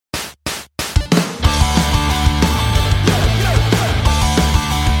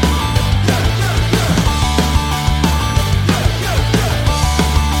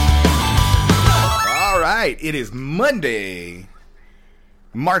right, it is Monday,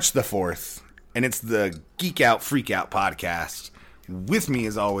 March the 4th, and it's the Geek Out Freak Out podcast. With me,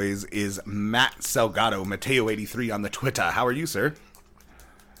 as always, is Matt Salgado, Mateo83 on the Twitter. How are you, sir?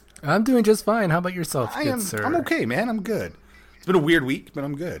 I'm doing just fine. How about yourself, sir? I'm okay, man. I'm good. It's been a weird week, but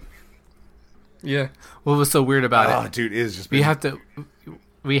I'm good. Yeah. What was so weird about it? Oh, dude, it is just... We have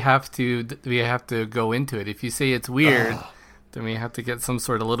to go into it. If you say it's weird, then we have to get some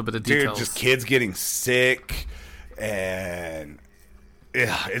sort of little bit of details. Dude, just kids getting sick, and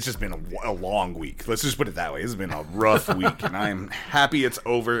it's just been a long week. Let's just put it that way. It's been a rough week, and I'm happy it's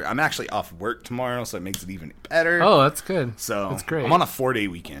over. I'm actually off work tomorrow, so it makes it even better. Oh, that's good. So that's great. I'm on a 4-day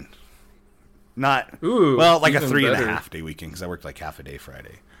weekend. Like a 3.5 day weekend, because I worked like half a day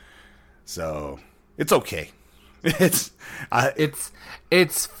Friday. So it's okay. It's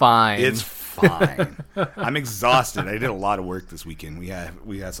fine. It's fine. I'm exhausted. I did a lot of work this weekend. We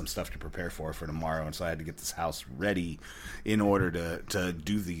had some stuff to prepare for tomorrow, and so I had to get this house ready in order to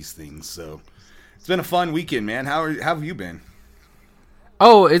do these things. So it's been a fun weekend, man. How have you been?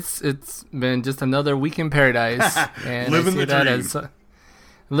 Oh, it's been just another week in paradise, and living the dream.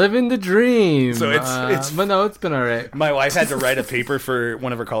 Living the dream. So but no, it's been all right. My wife had to write a paper for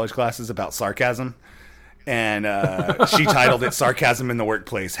one of her college classes about sarcasm. And she titled it "Sarcasm in the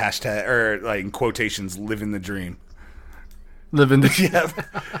Workplace." # or like in quotations, "Living the dream." Living the dream. Yeah,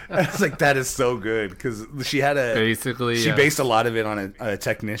 I was like, that is so good, because she based a lot of it on a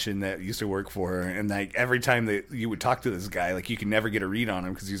technician that used to work for her, and like every time that you would talk to this guy, like you could never get a read on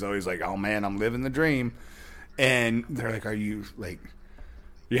him because he's always like, "Oh man, I'm living the dream," and they're like, "Are you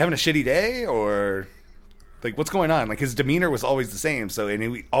having a shitty day or?" Like, what's going on? Like, his demeanor was always the same. So,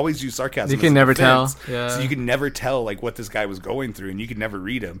 and we always use sarcasm. You can never tell. Yeah. So you can never tell, like, what this guy was going through, and you could never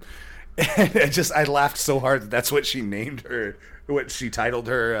read him. And I laughed so hard that that's what she named her, what she titled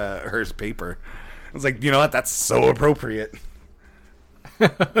her paper. I was like, you know what? That's so appropriate.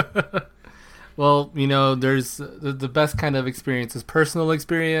 Well, there's the best kind of experience is personal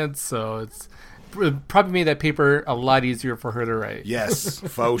experience. So it's probably made that paper a lot easier for her to write. Yes,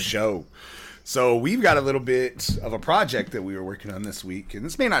 faux show. So we've got a little bit of a project that we were working on this week, and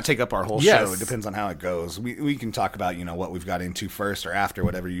this may not take up our whole show. It depends on how it goes. We can talk about what we've got into first or after,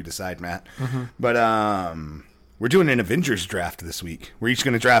 whatever you decide, Matt. Mm-hmm. But we're doing an Avengers Draft this week. We're each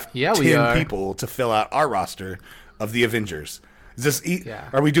going to draft 10 people to fill out our roster of the Avengers.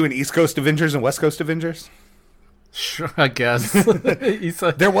 Are we doing East Coast Avengers and West Coast Avengers? Sure, I guess.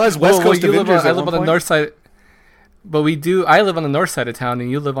 There was West Coast Avengers. I live on the north side. But I live on the north side of town,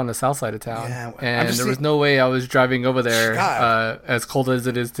 and you live on the south side of town. Yeah, and there was no way I was driving over there as cold as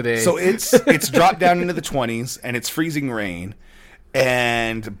it is today. So it's dropped down into the 20s, and it's freezing rain.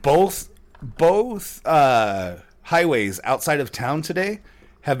 And both highways outside of town today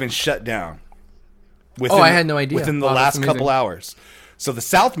have been shut down. I had no idea. Within the last couple hours. So the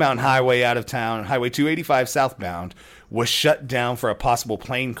southbound highway out of town, Highway 285 southbound, was shut down for a possible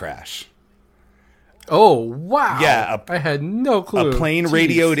plane crash. Oh, wow. Yeah. I had no clue. A plane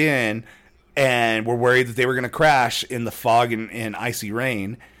radioed in, and were worried that they were going to crash in the fog and icy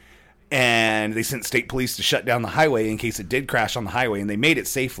rain. And they sent state police to shut down the highway in case it did crash on the highway, and they made it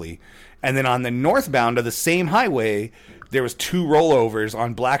safely. And then on the northbound of the same highway, there was 2 rollovers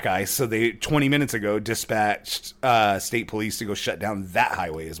on black ice, so they 20 minutes ago dispatched state police to go shut down that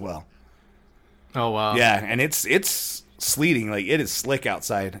highway as well. Oh, wow. Yeah, and it's sleeting. Like, it is slick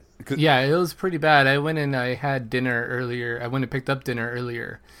outside. Yeah, it was pretty bad. I went and I had dinner earlier. I went and picked up dinner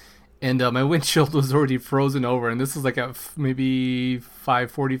earlier, and my windshield was already frozen over. And this was like at maybe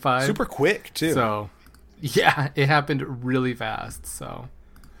 5:45. Super quick too. So, yeah, it happened really fast. So,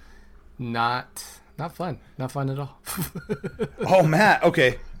 not fun. Not fun at all. Oh, Matt.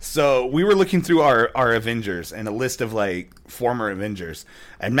 Okay, so we were looking through our Avengers and a list of like former Avengers,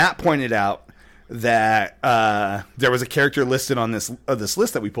 and Matt pointed out that there was a character listed on this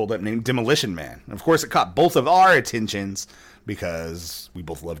list that we pulled up named Demolition Man. And of course, it caught both of our attentions because we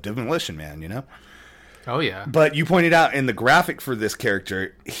both love Demolition Man, Oh, yeah. But you pointed out in the graphic for this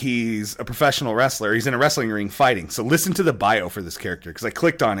character, he's a professional wrestler. He's in a wrestling ring fighting. So listen to the bio for this character, because I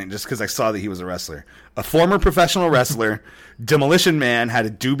clicked on it just because I saw that he was a wrestler. A former professional wrestler, Demolition Man had a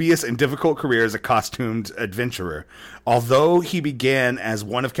dubious and difficult career as a costumed adventurer. Although he began as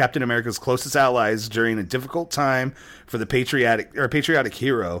one of Captain America's closest allies during a difficult time for the patriotic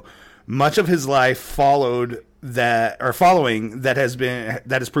hero, much of his life following that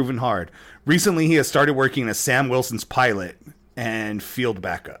has proven hard. Recently, he has started working as Sam Wilson's pilot and field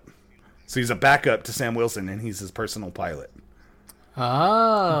backup. So he's a backup to Sam Wilson, and he's his personal pilot.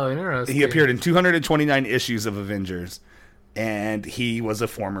 Oh, interesting. He appeared in 229 issues of Avengers, and he was a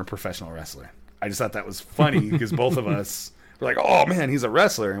former professional wrestler. I just thought that was funny because both of us were like, "Oh man, he's a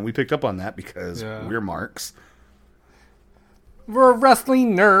wrestler," and we picked up on that because we're marks. We're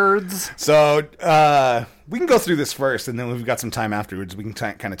wrestling nerds. So we can go through this first, and then we've got some time afterwards. We can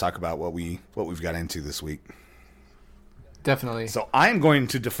kind of talk about what we've got into this week. Definitely. So I'm going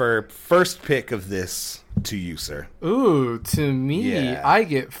to defer first pick of this to you, sir. Ooh, to me, Yeah. I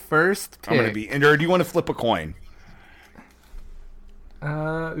get first pick. I'm going to be. Or do you want to flip a coin? We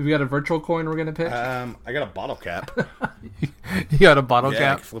got a virtual coin we're gonna pick. I got a bottle cap. You got a bottle Yeah, I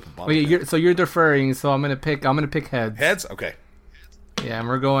cap. can flip a bottle Wait, cap. you're deferring. So I'm gonna pick heads. Heads? Okay. Yeah, and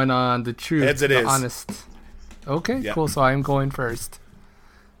we're going on the truth. Heads it the is. Honest. Okay, Yep. cool. So I'm going first.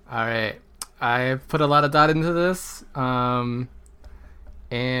 All right. I've put a lot of thought into this. And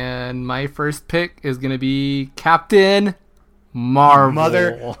my first pick is gonna be Captain Marvel.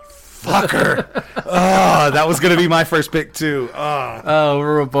 Motherfucker. Oh, that was going to be my first pick too. Oh. Oh,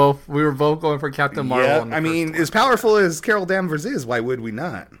 we were both going for Captain Marvel. Yeah, in the I mean, first one. as powerful as Carol Danvers is, why would we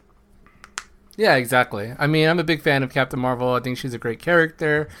not? Yeah, exactly. I mean, I'm a big fan of Captain Marvel. I think she's a great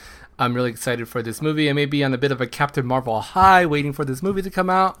character. I'm really excited for this movie. I may be on a bit of a Captain Marvel high, waiting for this movie to come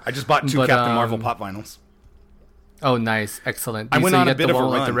out. I just bought 2 Captain Marvel pop vinyls. Oh, nice, excellent. I went on a get bit the of a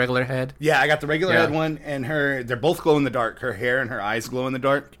one with run. the regular head. Yeah, I got the regular Yeah. head one, and they're both glow in the dark. Her hair and her eyes glow in the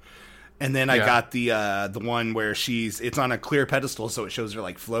dark. And then I got the one where it's on a clear pedestal, so it shows her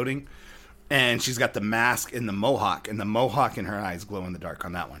like floating. And she's got the mask and the mohawk and in her eyes glow in the dark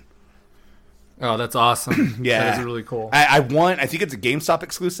on that one. Oh, that's awesome. Yeah. That is really cool. I think it's a GameStop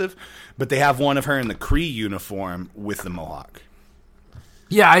exclusive, but they have one of her in the Kree uniform with the mohawk.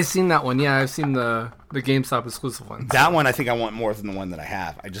 Yeah, I've seen that one. Yeah, I've seen the GameStop exclusive one. That one I think I want more than the one that I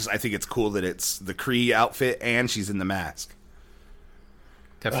have. I think it's cool that it's the Kree outfit and she's in the mask.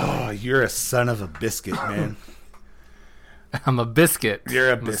 Definitely. Oh, you're a son of a biscuit, man. I'm a biscuit.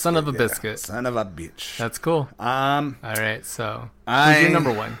 You're I'm a son of a biscuit. Son of a bitch. That's cool. Um, All right, so who's your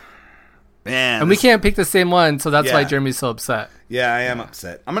number one? Man, And we can't pick the same one, so that's why Yeah. Jeremy's so upset. Yeah, I am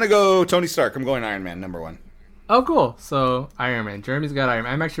upset. I'm gonna go Tony Stark. I'm going Iron Man number 1. Oh, cool. So Iron Man. Jeremy's got Iron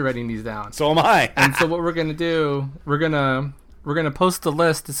Man. I'm actually writing these down. So am I. And so what we're gonna do? We're gonna post the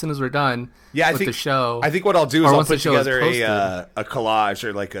list as soon as we're done. Yeah, with the show. I think what I'll do is Or I'll once the put show is together posted. a collage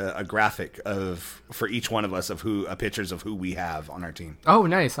or like a graphic for each one of us of pictures of who we have on our team. Oh,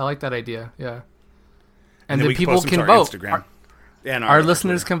 nice. I like that idea. Yeah. And then the we people post them to can our vote. Instagram. And Our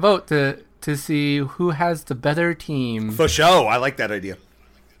listeners can vote to see who has the better team. For show. I like that idea.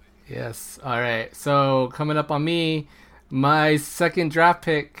 Yes. All right. So coming up on me, my second draft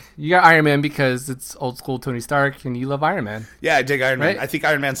pick. You got Iron Man because it's old school Tony Stark, and you love Iron Man. Yeah, I dig Iron Man. Right? I think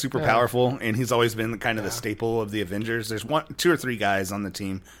Iron Man's super powerful, and he's always been kind of the staple of the Avengers. There's 2 or 3 guys on the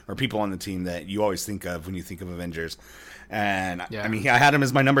team, or people on the team, that you always think of when you think of Avengers. And, I mean, I had him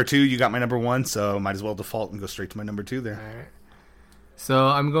as my number 2. You got my number 1, so might as well default and go straight to my number 2 there. All right. So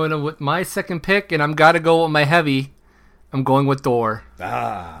I'm going with my second pick, and I'm got to go with my heavy. I'm going with Thor.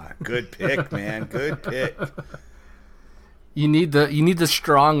 Ah, good pick, man. Good pick. You need the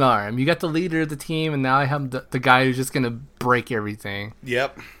strong arm. You got the leader of the team, and now I have the guy who's just gonna break everything.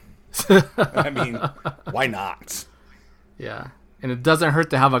 Yep. I mean, why not? Yeah, and it doesn't hurt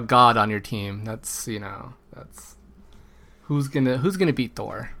to have a god on your team. That's who's gonna beat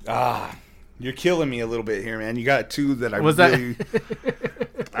Thor. Ah, you're killing me a little bit here, man. You got 2 that I Was really...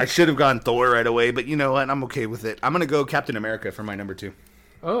 I should have gone Thor right away, but you know what? I'm okay with it. I'm going to go Captain America for my number 2.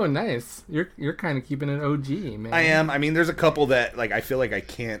 Oh, nice. You're kind of keeping it OG, man. I am. I mean, there's a couple that like I feel like I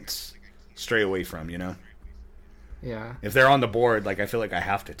can't stray away from, you know? Yeah. If they're on the board, like I feel like I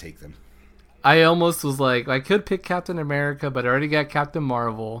have to take them. I almost was like, I could pick Captain America, but I already got Captain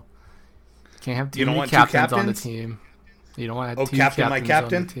Marvel. Can't have too many captains on the team. You don't want to have two Captain, my captains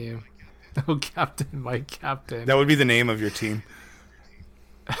captain? on the team. Oh, Captain, my captain. That would be the name of your team.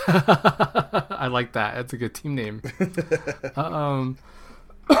 I like that. That's a good team name.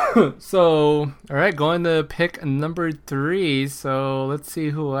 So, all right, going to pick number 3. So let's see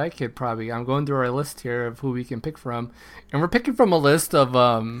who I could probably. I'm going through our list here of who we can pick from, and we're picking from a list of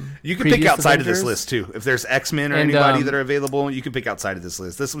You can pick outside of this Avengers. list too. If there's X-Men or And, anybody that are available, you can pick outside of this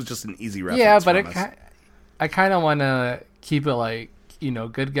list. This was just an easy reference. Yeah, but from us. I kind of want to keep it like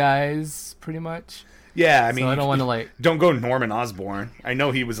good guys, pretty much. Yeah, I mean, So I don't want to like. don't go Norman Osborn. I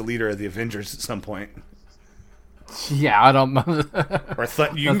know he was a leader of the Avengers at some point. Yeah, I don't. Or you can Let's go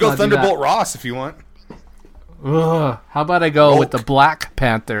not do that. Thunderbolt Ross if you want. Ugh, how about I go with the Hulk. Black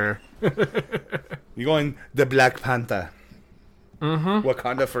Panther? You're going the Black Panther. Mm-hmm.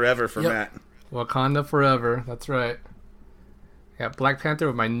 Wakanda forever for Yep. Matt. Wakanda forever. That's right. Yeah, Black Panther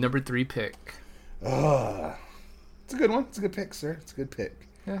with my number 3 pick. Oh, it's a good one. It's a good pick, sir. It's a good pick.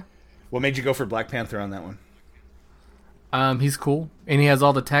 Yeah. What made you go for Black Panther on that one? He's cool, and he has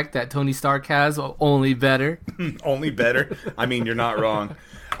all the tech that Tony Stark has, only better. Only better? I mean, you're not wrong.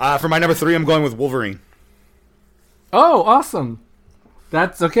 For my number 3, I'm going with Wolverine. Oh, awesome!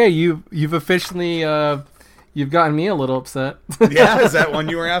 That's okay. You've officially you've gotten me a little upset. Yeah, is that one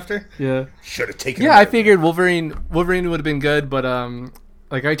you were after? Yeah. Should have taken. Yeah, I figured Wolverine would have been good, but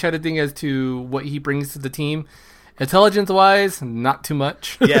like I try to think as to what he brings to the team. Intelligence-wise, not too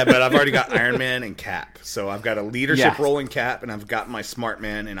much. Yeah, but I've already got Iron Man and Cap. So I've got a leadership role in Cap, and I've got my smart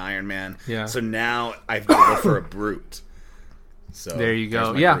man in Iron Man. Yeah. So now I've got to go for a brute. So there you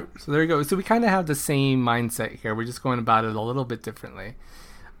go. Yeah, brute. So there you go. So we kind of have the same mindset here. We're just going about it a little bit differently.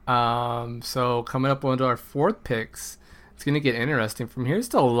 So coming up onto our 4th picks, it's going to get interesting from here. There's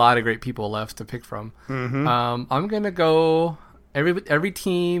still a lot of great people left to pick from. Mm-hmm. I'm going to go... Every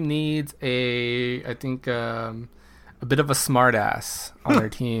team needs a bit of a smart ass on their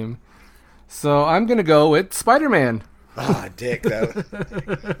team. So I'm going to go with Spider-Man. Ah, dick.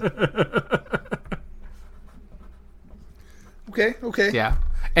 Okay. Yeah.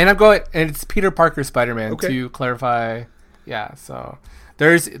 And and it's Peter Parker Spider-Man to clarify. Yeah, so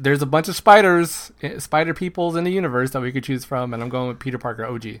there's a bunch of spider peoples in the universe that we could choose from, and I'm going with Peter Parker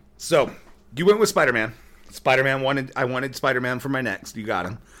OG. So, you went with Spider-Man. I wanted Spider-Man for my next. You got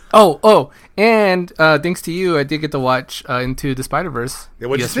him. Oh, and thanks to you, I did get to watch Into the Spider-Verse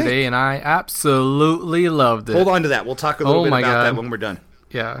yesterday, and I absolutely loved it. Hold on to that. We'll talk a little bit about that when we're done.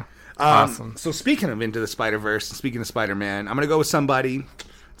 Yeah. Awesome. So speaking of Into the Spider-Verse, and speaking of Spider-Man, I'm going to go with somebody.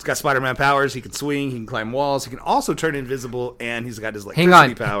 He's got Spider-Man powers. He can swing. He can climb walls. He can also turn invisible, and he's got his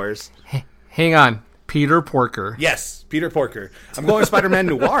electricity powers. Hang on. Peter Porker. Yes, Peter Porker. I'm going with Spider-Man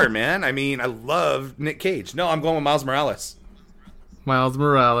Noir, man. I mean, I love Nick Cage. No, I'm going with Miles Morales. Miles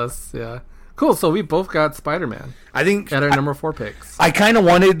Morales, yeah. Cool, so we both got Spider-Man. I think at our number 4 picks. I kind of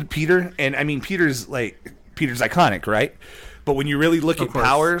wanted Peter, and I mean, Peter's iconic, right? But when you really look at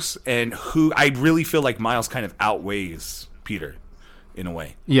powers and who, I really feel like Miles kind of outweighs Peter in a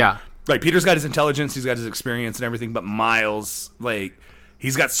way. Yeah. Like, Peter's got his intelligence, he's got his experience and everything, but Miles,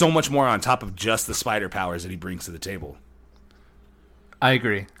 he's got so much more on top of just the spider powers that he brings to the table. I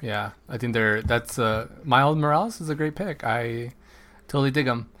agree. Yeah, I think Miles Morales is a great pick. I totally dig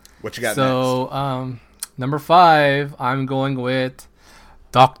him. What you got next? Number 5, I'm going with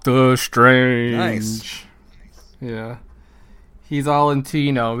Doctor Strange. Nice. Yeah, he's all into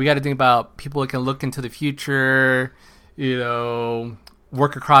we got to think about people that can look into the future.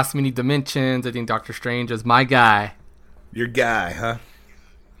 Work across many dimensions. I think Doctor Strange is my guy. Your guy, huh?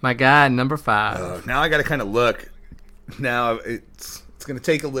 My guy, number 5. Now I got to kind of look. Now it's going to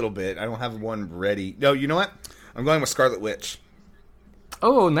take a little bit. I don't have one ready. No, you know what? I'm going with Scarlet Witch.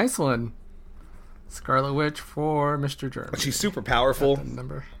 Oh, nice one. Scarlet Witch for Mr. German. She's super powerful.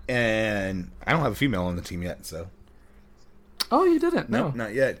 And I don't have a female on the team yet, so. Oh, you didn't? No,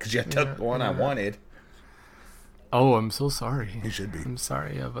 not yet, because you took the one I wanted. Oh, I'm so sorry. You should be. I'm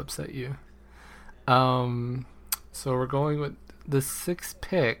sorry I've upset you. So we're going with the 6th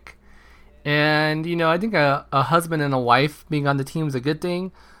pick. And, I think a husband and a wife being on the team is a good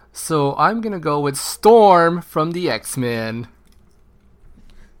thing. So I'm going to go with Storm from the X-Men.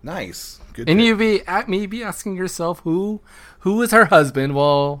 Nice. Good. And you'd be asking yourself, who is her husband?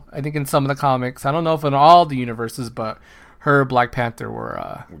 Well, I think in some of the comics, I don't know if in all the universes, but her Black Panther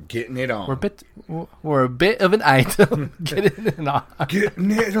we're getting it on. We're a bit of an item. Getting it on.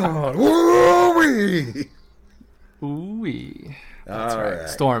 Getting it on. Woo-wee. Ooh-wee. That's all right.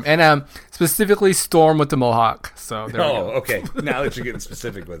 Storm. And specifically Storm with the Mohawk. So there we go. Okay. Now that you're getting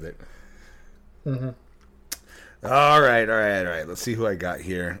specific with it. Mm-hmm. All right. Let's see who I got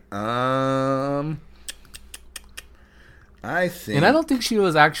here. I think... And I don't think she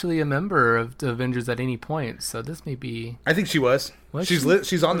was actually a member of the Avengers at any point, so this may be... I think she was.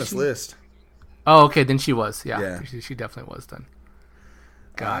 She's on this list. Oh, okay, then she was. Yeah. She definitely was then.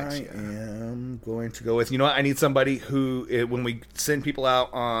 Gotcha. I am going to go with... You know what? I need somebody who, when we send people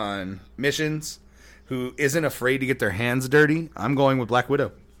out on missions, who isn't afraid to get their hands dirty. I'm going with Black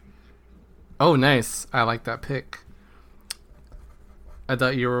Widow. Oh, nice. I like that pick. I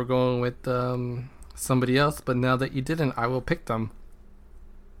thought you were going with somebody else, but now that you didn't, I will pick them.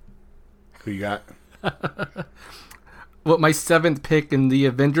 Who you got? With my 7th pick in the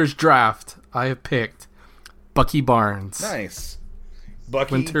Avengers Draft, I have picked Bucky Barnes. Nice.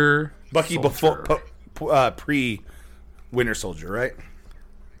 Bucky Winter before pre-Winter Soldier, right?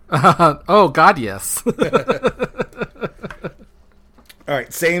 Oh God, yes. All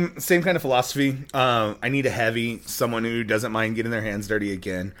right, same kind of philosophy. I need a heavy, someone who doesn't mind getting their hands dirty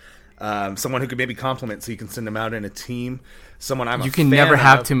again. Someone who could maybe complement, so you can send them out in a team. Someone I'm a You can fan never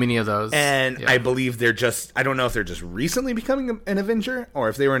have of. too many of those. And Yeah. I believe they're just, I don't know if they're just recently becoming an Avenger or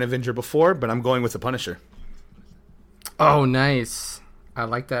if they were an Avenger before, but I'm going with the Punisher. Oh, nice. I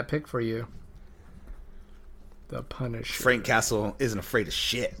like that pick for you. The Punisher. Frank Castle isn't afraid of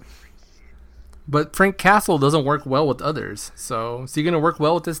shit. But Frank Castle doesn't work well with others. So, is he going to work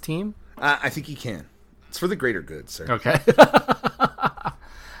well with this team? I think he can. It's for the greater good, sir. Okay.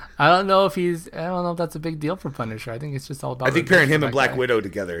 I don't know if that's a big deal for Punisher. I think it's just all about. I think pairing him and Black guy. Widow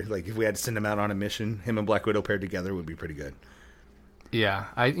together, like if we had to send him out on a mission, him and Black Widow paired together would be pretty good. Yeah,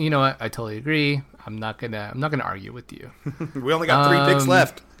 you know what? I totally agree. I'm not gonna argue with you. We only got 3 picks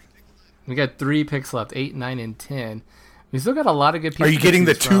left. We got 3 picks left, 8, 9, and 10. We still got a lot of good people. Are you getting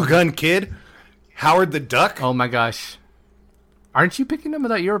the 2-gun kid? Howard the Duck? Oh my gosh. Aren't you picking him? I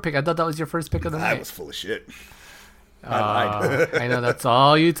thought you were picking. I thought that was your first pick of the night. I was full of shit. I lied. I know that's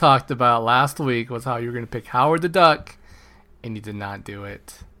all you talked about last week was how you were going to pick Howard the Duck, and you did not do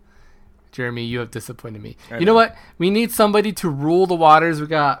it. Jeremy, you have disappointed me. You know what? We need somebody to rule the waters. We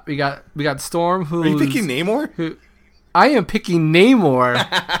got Storm. Are you picking Namor? I am picking Namor.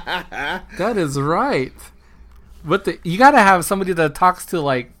 That is right. You got to have somebody that talks to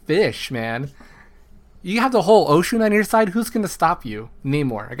like fish, man. You have the whole ocean on your side. Who's going to stop you?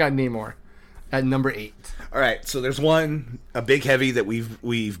 Namor. I got Namor at number 8. All right, so there's a big heavy that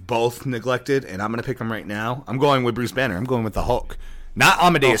we've both neglected, and I'm going to pick him right now. I'm going with Bruce Banner. I'm going with the Hulk. Not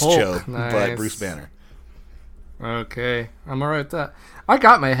Amadeus Cho, nice. but Bruce Banner. Okay, I'm all right with that. I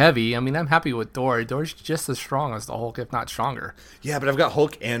got my heavy. I mean, I'm happy with Thor. Thor's just as strong as the Hulk, if not stronger. Yeah, but I've got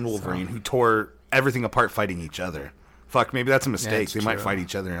Hulk and Wolverine who tore everything apart fighting each other. Fuck, maybe that's a mistake. They might fight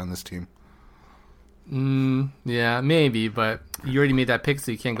each other on this team. Yeah, maybe, but you already made that pick,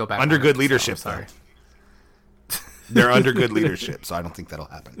 so you can't go back. Under good leadership, so, sorry. They're under good leadership, so I don't think that'll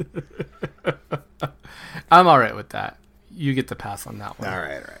happen. I'm all right with that. You get the pass on that one. All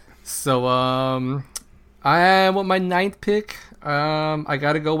right. So, I want my 9th pick. I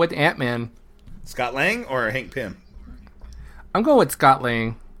got to go with Ant-Man. Scott Lang or Hank Pym? I'm going with Scott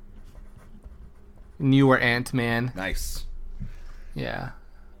Lang. Newer Ant-Man. Nice. Yeah,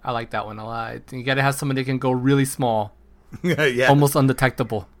 I like that one a lot. You got to have somebody that can go really small. Yeah. Almost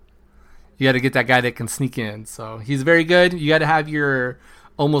undetectable. You got to get that guy that can sneak in. So he's very good. You got to have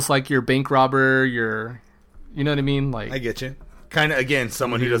almost like your bank robber, you know what I mean? Like, I get you. Kind of, again,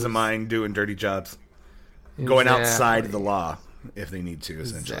 someone who doesn't mind doing dirty jobs. Going outside the law if they need to,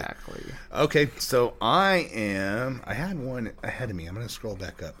 essentially. Exactly. Okay, so I had one ahead of me. I'm going to scroll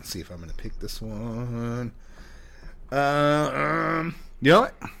back up and see if I'm going to pick this one. You know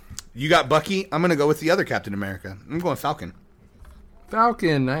what? You got Bucky. I'm going to go with the other Captain America. I'm going Falcon.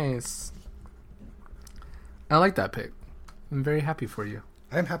 Falcon, nice. I like that pick. I'm very happy for you.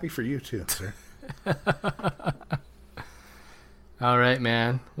 I'm happy for you too, sir. All right,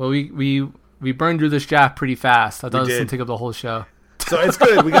 man. Well, we burned through this draft pretty fast. I thought it was going to take up the whole show. So it's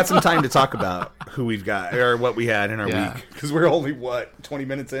good. We got some time to talk about who we've got or what we had in our week. Because we're only, 20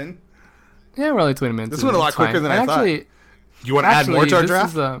 minutes in? Yeah, we're only 20 minutes This went a lot quicker than I thought. You want to add more to our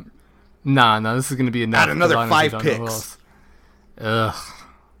draft? No, this is going to be enough. Add another 5 picks. Ugh.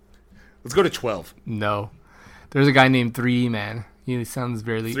 Let's go to 12. No. There's a guy named 3, man. He sounds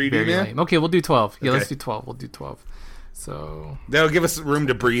very lame. Okay, we'll do 12. Yeah, let's do 12. We'll do 12. So that'll give us room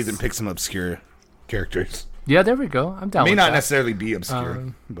to breathe and pick some obscure characters. Yeah, there we go. I'm down with that. May not necessarily be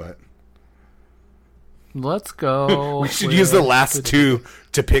obscure, but let's go. We should use the last 2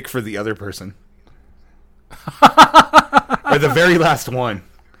 to pick for the other person. Or the very last one.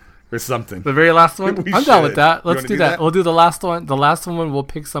 Or something. The very last one? I'm down with that. Let's do that. We'll do the last one. The last one, we'll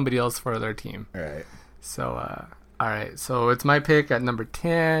pick somebody else for their team. All right. So, all right. So it's my pick at number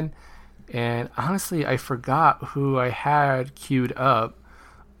 10. And honestly, I forgot who I had queued up.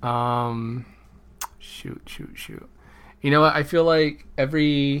 Shoot. You know what? I feel like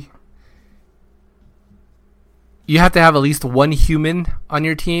you have to have at least one human on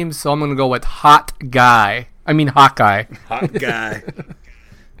your team. So I'm going to go with Hawkeye. Hawkeye.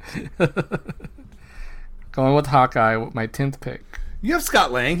 Going with Hawkeye with my 10th pick. You have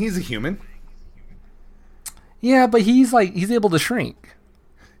Scott Lang. He's a human. Yeah, but he's able to shrink.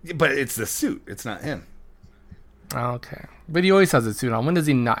 But it's the suit. It's not him. Okay. But he always has a suit on. When does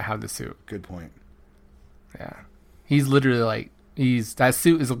he not have the suit? Good point. Yeah. He's literally that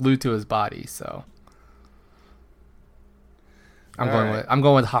suit is glued to his body, so I'm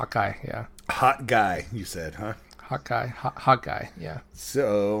going with Hawkeye, yeah. Hot guy, you said, huh? Hawkeye, yeah.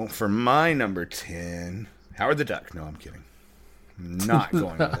 So, for my number 10, Howard the Duck. No, I'm kidding. I'm not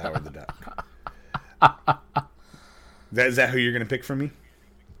going with Howard the Duck. Is that who you're going to pick for me?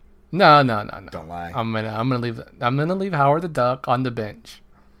 No. Don't lie. I'm gonna leave Howard the Duck on the bench.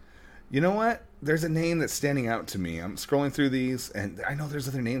 You know what? There's a name that's standing out to me. I'm scrolling through these, and I know there's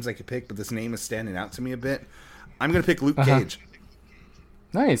other names I could pick, but this name is standing out to me a bit. I'm going to pick Luke Cage.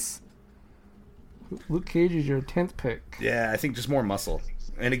 Nice. Luke Cage is your 10th pick. Yeah, I think just more muscle.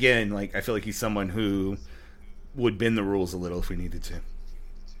 And again, like I feel like he's someone who would bend the rules a little if we needed to.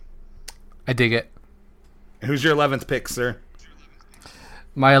 I dig it. And who's your 11th pick, sir?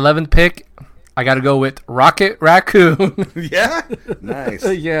 My 11th pick, I got to go with Rocket Raccoon. Yeah? Nice.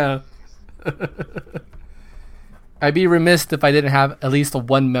 Yeah. I'd be remiss if I didn't have at least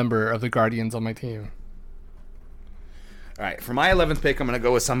one member of the Guardians on my team. All right, for my 11th pick, I'm going to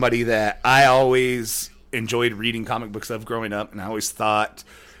go with somebody that I always enjoyed reading comic books of growing up, and I always thought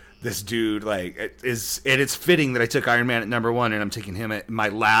this dude, like, it's fitting that I took Iron Man at number 1, and I'm taking him at my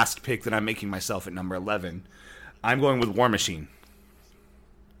last pick that I'm making myself at number 11. I'm going with War Machine.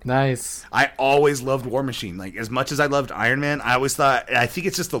 Nice. I always loved War Machine. Like, as much as I loved Iron Man, I always thought, I think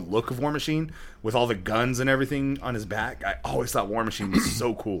it's just the look of War Machine with all the guns and everything on his back. I always thought War Machine was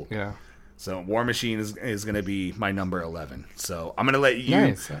so cool. Yeah. So War Machine is going to be my number 11. So I'm going to let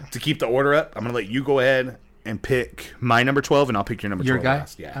you, to keep the order up, I'm going to let you go ahead and pick my number 12, and I'll pick your number 12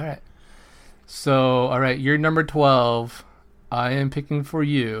 last. Yeah. All right. So, all right, your number 12, I am picking for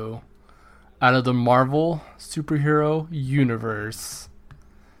you out of the Marvel superhero universe.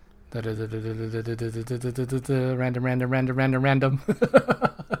 Random.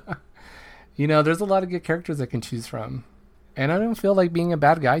 You know, there's a lot of good characters I can choose from. And I don't feel like being a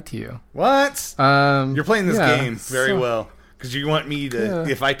bad guy to you. What? You're playing this game very well. Because you want me to,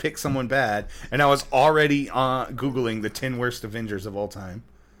 if I pick someone bad, and I was already Googling the 10 worst Avengers of all time.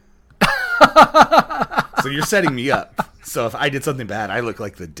 So you're setting me up. So if I did something bad, I look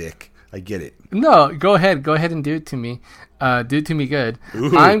like the dick. I get it. No, go ahead and do it to me. Do it to me good.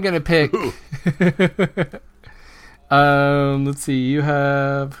 Ooh. I'm gonna pick. Let's see. You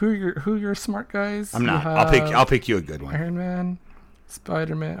have who your smart guys? I'm not. I'll pick you a good one. Iron Man,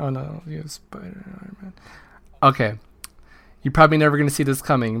 Spider-Man. Oh no, you have Iron Man. Okay. You're probably never gonna see this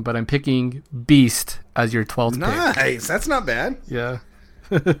coming, but I'm picking Beast as your 12th pick. Nice. That's not bad. Yeah.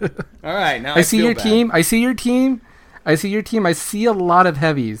 All right. Now I see your team. I see your team. I see a lot of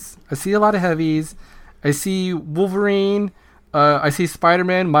heavies. I see Wolverine. I see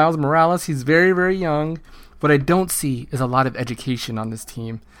Spider-Man, Miles Morales. He's very, very young. What I don't see is a lot of education on this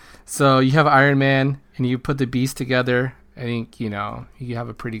team. So you have Iron Man, and you put the Beast together. I think, you have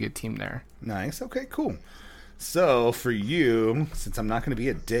a pretty good team there. Nice. Okay, cool. So for you, since I'm not going to be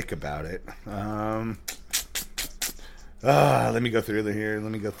a dick about it, let me go through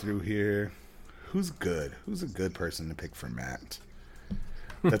here. Who's good? Who's a good person to pick for Matt?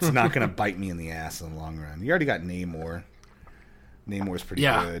 That's not going to bite me in the ass in the long run. You already got Namor. Namor's pretty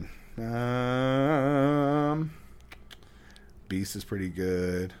good. Beast is pretty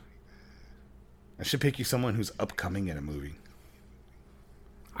good. I should pick you someone who's upcoming in a movie.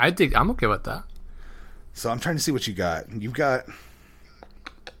 I'm okay with that. So I'm trying to see what you got. You've got...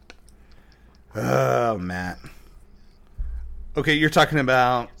 Oh, Matt. Okay, you're talking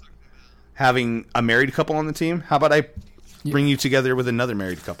about having a married couple on the team. How about I bring you together with another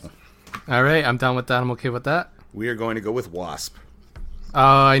married couple? All right, I'm down with that. I'm okay with that. We are going to go with Wasp. Oh,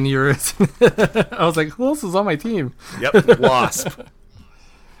 I knew it. I was like, who else is on my team? Yep, Wasp.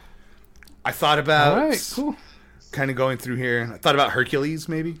 I thought about cool. Kind of going through here. I thought about Hercules,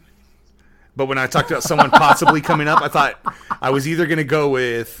 maybe. But when I talked about someone possibly coming up, I thought I was either going to go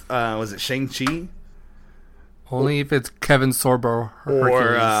with, was it Shang-Chi? Only if it's Kevin Sorbo or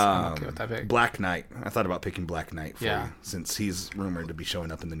okay with that pick. Black Knight. I thought about picking Black Knight for you, since he's rumored to be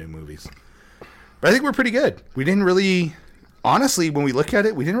showing up in the new movies. But I think we're pretty good. We didn't really... Honestly, when we look at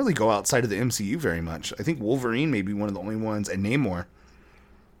it, we didn't really go outside of the MCU very much. I think Wolverine may be one of the only ones, and Namor.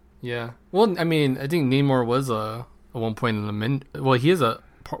 Yeah. Well, I mean, I think Namor was at one point in the well, he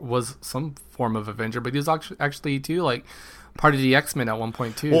was some form of Avenger, but he was actually too like part of the X-Men at one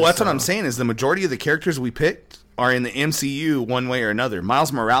point too. Well, that's what I'm saying is the majority of the characters we picked are in the MCU one way or another.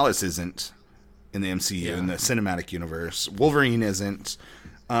 Miles Morales isn't in the MCU in the cinematic universe. Wolverine isn't.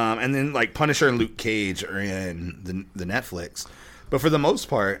 And then like Punisher and Luke Cage are in the Netflix. But for the most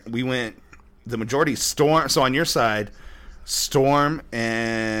part, we went the majority Storm. So on your side, Storm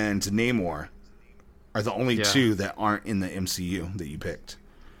and Namor are the only two that aren't in the MCU that you picked.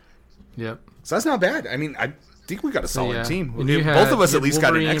 Yep. So that's not bad. I mean, I think we got a solid team. Both of us at least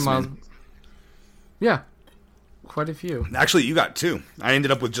Wolverine, got an X-Men. Yeah. Quite a few. Actually, you got two. I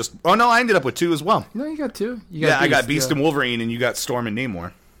ended up with I ended up with two as well. No, you got two. I got Beast and Wolverine, and you got Storm and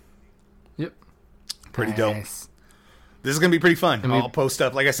Namor. Yep. Pretty dope. This is going to be pretty fun. I'll post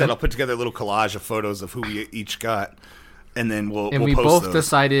up, like I said, I'll put together a little collage of photos of who we each got, and then we'll we post both those.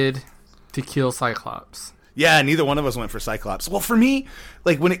 Decided to kill Cyclops. Yeah, neither one of us went for Cyclops. Well, for me,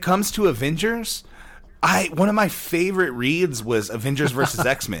 like when it comes to Avengers, one of my favorite reads was Avengers versus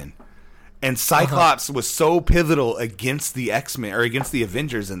X-Men. And Cyclops was so pivotal against the X-Men, or against the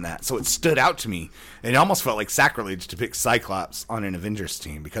Avengers in that. So it stood out to me. And it almost felt like sacrilege to pick Cyclops on an Avengers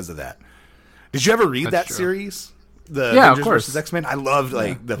team because of that. Did you ever read that series? The Avengers versus X-Men? I loved,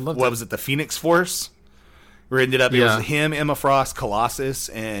 what was it, the Phoenix Force? Where it ended up, it was him, Emma Frost, Colossus,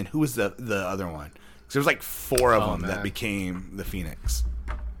 and who was the other one? There was like 4 of them that became the Phoenix.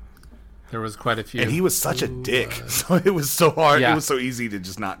 There was quite a few. And he was such a dick. So it was so hard. Yeah. It was so easy to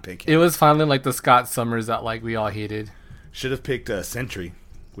just not pick him. It was finally like the Scott Summers that like we all hated. Should have picked Sentry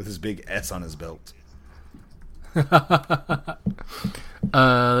with his big S on his belt. Let's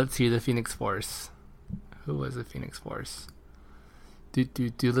see, the Phoenix Force. Who was the Phoenix Force?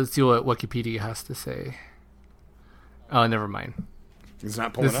 Let's see what Wikipedia has to say. Oh, never mind. It's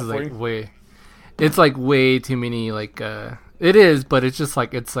not pulling up for you? It's like way too many, it is, but it's just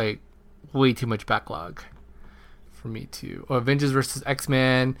like, it's like way too much backlog for me to. Avengers versus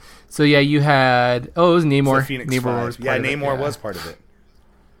X-Men. So yeah, you had, it was Namor. Namor was part of it. Namor was part of it.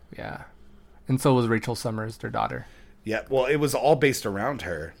 Yeah. And so was Rachel Summers, their daughter. Yeah, well, it was all based around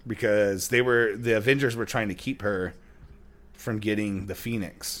her because the Avengers were trying to keep her from getting the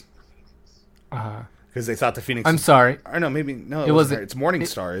Phoenix. Because they thought the Phoenix. I'm sorry. Or no, maybe no. It wasn't. It's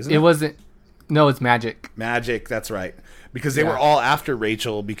Morningstar, isn't it? It wasn't. No, it's Magic. Magic. That's right. Because they were all after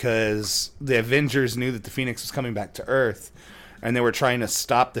Rachel because the Avengers knew that the Phoenix was coming back to Earth, and they were trying to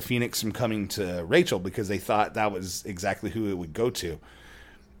stop the Phoenix from coming to Rachel because they thought that was exactly who it would go to.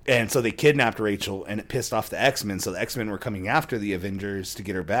 And so they kidnapped Rachel, and it pissed off the X-Men. So the X-Men were coming after the Avengers to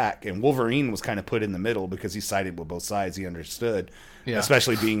get her back. And Wolverine was kind of put in the middle because he sided with both sides. He understood,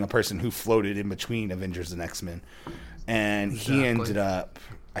 especially being a person who floated in between Avengers and X-Men. And he ended up,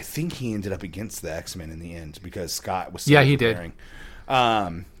 I think he ended up against the X-Men in the end because Scott was he did.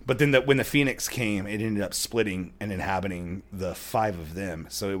 But then when the Phoenix came, it ended up splitting and inhabiting the 5 of them.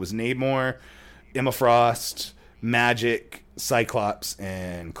 So it was Namor, Emma Frost, Magic, Cyclops,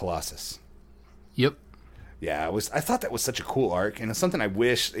 and Colossus. Yep. Yeah, I thought that was such a cool arc, and it's something I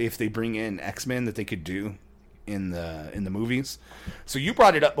wish if they bring in X-Men that they could do in the movies. So you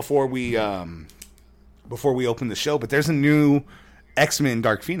brought it up before we opened the show, but there's a new X-Men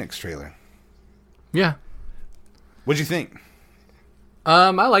Dark Phoenix trailer. Yeah. What'd you think? I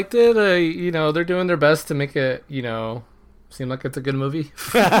liked it. They're doing their best to make it, seem like it's a good movie.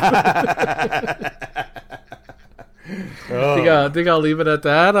 I think I'll leave it at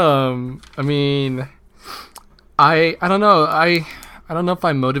that. I mean, I don't know. I don't know if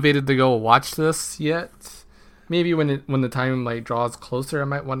I'm motivated to go watch this yet. Maybe when the time draws closer, I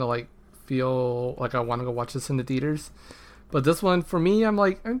might want to feel like I want to go watch this in the theaters. But this one for me, I'm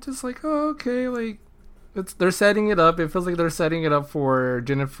just oh, okay. They're setting it up. It feels like they're setting it up for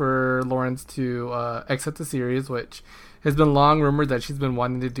Jennifer Lawrence to exit the series, which has been long rumored that she's been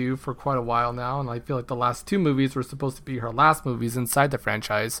wanting to do for quite a while now. And I feel like the last 2 movies were supposed to be her last movies inside the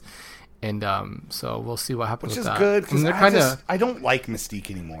franchise. And so we'll see what happens with that. Which is good, because I don't like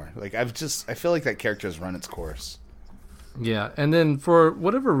Mystique anymore. I feel like that character has run its course. Yeah, and then for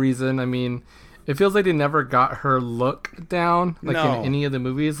whatever reason, I mean, it feels like they never got her look down, in any of the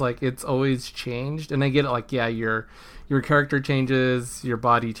movies. It's always changed. And I get it, your character changes, your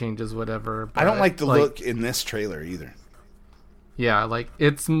body changes, whatever. I don't like the look in this trailer either. Yeah,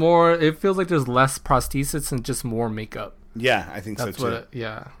 it's more, it feels like there's less prosthesis and just more makeup. Yeah, I think so too.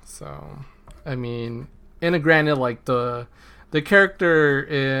 So, I mean, and granted, the character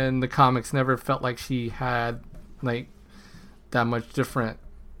in the comics never felt like she had, that much different,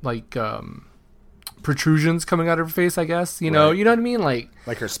 protrusions coming out of her face, I guess. You know what I mean? Like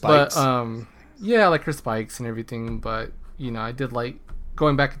her spikes. But, yeah, like her spikes and everything. But, I did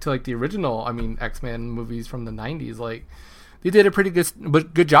going back to the original, X-Men movies from the 90s, they did a pretty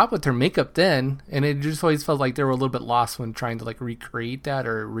good job with her makeup then, and it just always felt like they were a little bit lost when trying to recreate that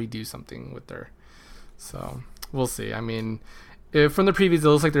or redo something with her. So we'll see. From the previews, it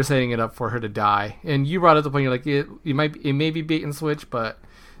looks like they're setting it up for her to die. And you brought up the point, you're it may be bait and switch, but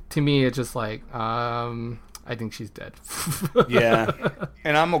to me, it's just I think she's dead. Yeah,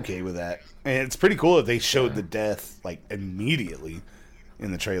 and I'm okay with that. And it's pretty cool that they showed the death immediately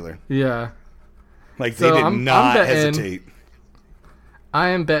in the trailer. Yeah, they did not hesitate.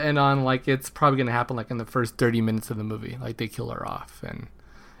 I am betting on it's probably gonna happen in the first 30 minutes of the movie. They kill her off and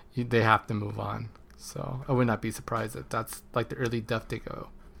they have to move on. So I would not be surprised if that's the early death they go.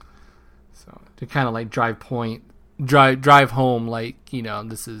 So to kind of drive point drive home like,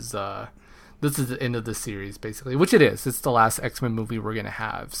 this is the end of the series basically, which it is. It's the last X-Men movie we're gonna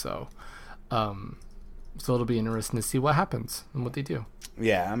have, so it'll be interesting to see what happens and what they do.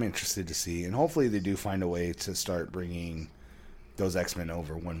 Yeah, I'm interested to see, and hopefully they do find a way to start bringing those X-Men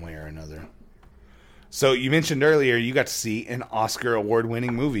over one way or another. So you mentioned earlier you got to see an Oscar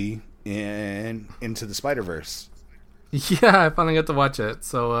award-winning movie in Into the Spider-Verse. Yeah, I finally got to watch it,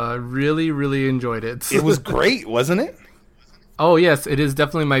 so really, really enjoyed it. It was great, wasn't it? Oh yes, it is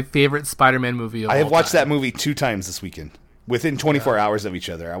definitely my favorite Spider-Man movie of all I have watched time. that movie 2 times this weekend, within 24 hours of each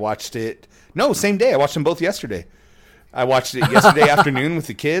other. I watched it. No, same day. I watched them both yesterday. I watched it yesterday afternoon with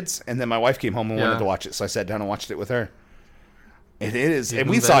the kids, and then my wife came home and wanted to watch it, so I sat down and watched it with her. It is, and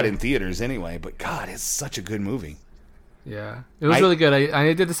we saw it in theaters anyway. But God, it's such a good movie. Yeah, it was really good.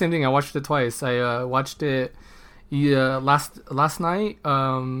 I did the same thing. I watched it twice. I watched it last night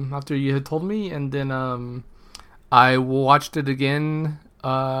after you had told me, and then I watched it again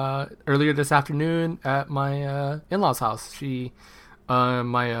earlier this afternoon at my in-laws' house.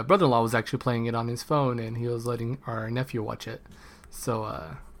 My brother-in-law was actually playing it on his phone, and he was letting our nephew watch it. So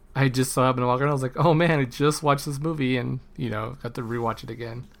I just so happened to walk around. I was like, "Oh man, I just watched this movie," and got to rewatch it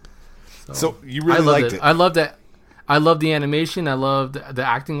again. So you really liked it. I loved it. I loved the animation. I loved the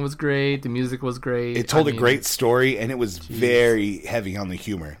acting was great. The music was great. It told a great story, and it was very heavy on the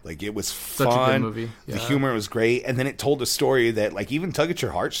humor. Like, it was fun. Such a good movie. Yeah. The humor was great, and then it told a story that like even tug at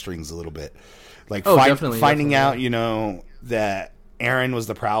your heartstrings a little bit. Like finding out, that Aaron was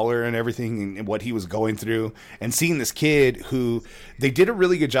the Prowler and everything, and what he was going through, and seeing this kid who they did a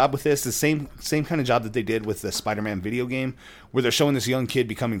really good job with this, the same kind of job that they did with the Spider-Man video game, where they're showing this young kid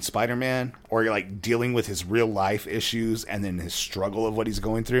becoming Spider-Man, or like dealing with his real life issues and then his struggle of what he's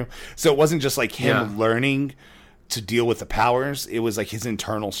going through. So it wasn't just like him learning to deal with the powers. It was like his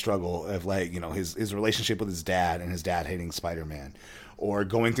internal struggle of like, his relationship with his dad, and his dad hating Spider-Man, or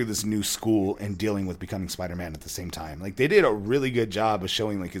going through this new school and dealing with becoming Spider-Man at the same time. Like, they did a really good job of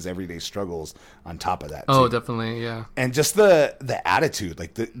showing like his everyday struggles on top of that too. Oh, definitely, yeah. And just the attitude,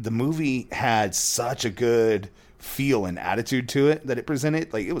 like the movie had such a good feel and attitude to it that it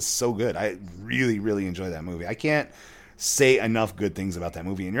presented. Like, it was so good. I really, really enjoyed that movie. I can't say enough good things about that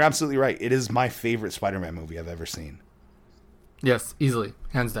movie. And you're absolutely right. It is my favorite Spider-Man movie I've ever seen. Yes, easily,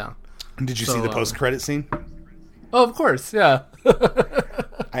 hands down. Did you see the post-credit scene? Oh, of course, yeah.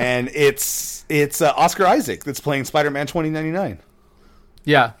 And it's Oscar Isaac that's playing Spider-Man 2099.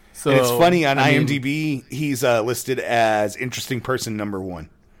 Yeah. So and it's funny, on IMDb, he's listed as interesting person number 1.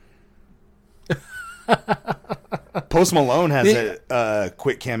 Post Malone has a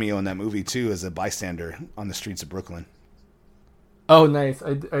quick cameo in that movie too, as a bystander on the streets of Brooklyn. Oh, nice.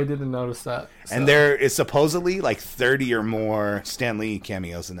 I didn't notice that. So. And there is supposedly like 30 or more Stan Lee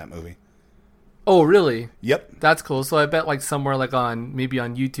cameos in that movie. Oh, really? Yep. That's cool. So I bet like somewhere like maybe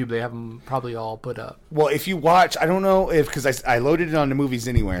on YouTube they have them probably all put up. Well, if you watch, I don't know if, because I loaded it on the Movies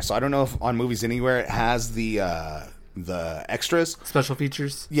Anywhere, so I don't know if on Movies Anywhere it has the extras. Special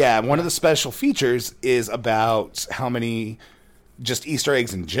features? Yeah, one of the special features is about how many just Easter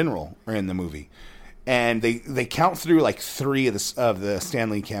eggs in general are in the movie. And they count through like 3 of the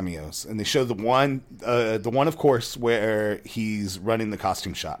Stan Lee cameos. And they show the one, of course, where he's running the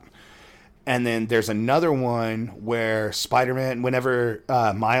costume shop. And then there's another one where Spider-Man, whenever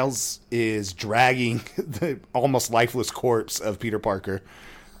Miles is dragging the almost lifeless corpse of Peter Parker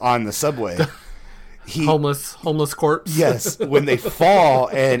on the subway. Homeless corpse. Yes. When they fall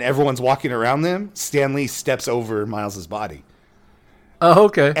and everyone's walking around them, Stan Lee steps over Miles's body. Oh,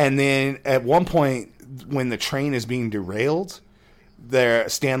 okay. And then at one point, when the train is being derailed,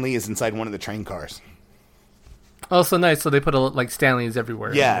 Stan Lee is inside one of the train cars. Oh, so nice. So they put like Stan Lee's everywhere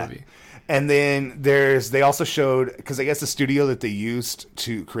in the movie. And then they also showed, because I guess the studio that they used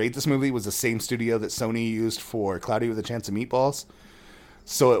to create this movie was the same studio that Sony used for Cloudy with a Chance of Meatballs.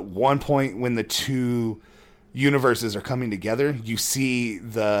 So at one point when the 2 universes are coming together, you see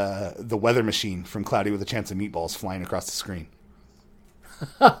the weather machine from Cloudy with a Chance of Meatballs flying across the screen.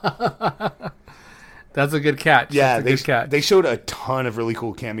 That's a good catch. Yeah, good catch. They showed a ton of really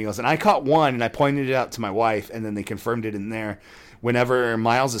cool cameos, and I caught one, and I pointed it out to my wife, and then they confirmed it in there. Whenever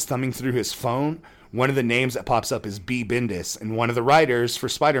Miles is thumbing through his phone, one of the names that pops up is B. Bendis, and one of the writers for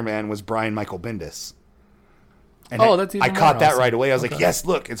Spider-Man was Brian Michael Bendis. And that's even I caught that awesome. right away. I was like, yes,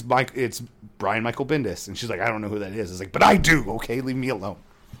 look, it's Brian Michael Bendis. And she's like, I don't know who that is. I was like, but I do, okay? Leave me alone.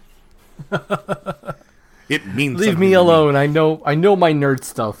 It means Leave me alone. I know my nerd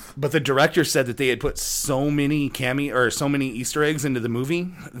stuff. But the director said that they had put so many so many Easter eggs into the movie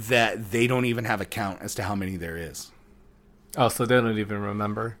that they don't even have a count as to how many there is. Oh, so they don't even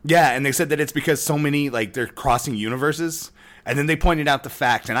remember. Yeah, and they said that it's because so many, like, they're crossing universes. And then they pointed out the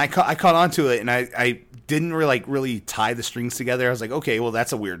fact, and I caught on to it, and I didn't really tie the strings together. I was like, okay, well,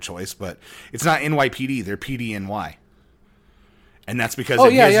 that's a weird choice, but it's not NYPD, they're PDNY. And that's because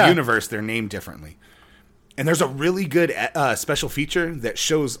in his universe, they're named differently. And there's a really good special feature that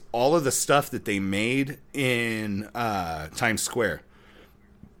shows all of the stuff that they made in Times Square.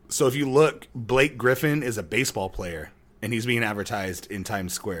 So if you look, Blake Griffin is a baseball player, and he's being advertised in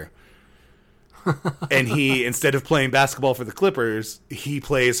Times Square. And he, instead of playing basketball for the Clippers, he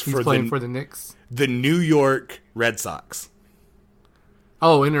plays for the Knicks, the New York Red Sox.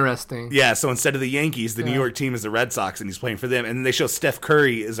 Oh, interesting. Yeah, so instead of the Yankees, the New York team is the Red Sox, and he's playing for them. And then they show Steph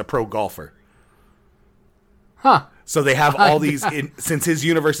Curry is a pro golfer. Huh. So they have all these, since his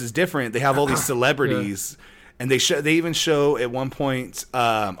universe is different, they have all these celebrities. Yeah. And they even show at one point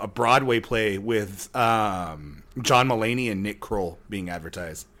a Broadway play with John Mulaney and Nick Kroll being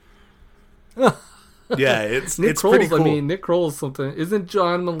advertised. Yeah, it's pretty cool. I mean, Nick Kroll is something. Isn't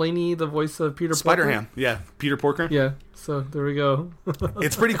John Mulaney the voice of Peter Spider-Ham? Yeah, Peter Porker. Yeah, so there we go.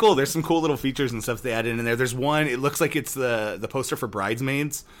 It's pretty cool. There's some cool little features and stuff they added in there. There's one. It looks like it's the poster for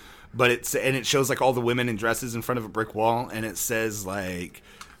Bridesmaids, but it shows like all the women in dresses in front of a brick wall, and it says like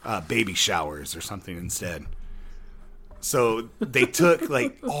baby showers or something instead. So they took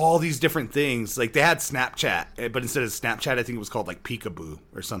like all these different things. Like they had Snapchat, but instead of Snapchat, I think it was called like Peekaboo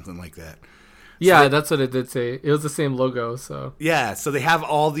or something like that. Yeah, that's what it did say. It was the same logo, so. Yeah, so they have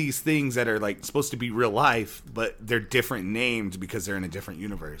all these things that are like supposed to be real life, but they're different named because they're in a different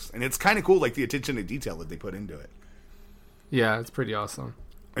universe. And it's kind of cool, like the attention to detail that they put into it. Yeah, it's pretty awesome.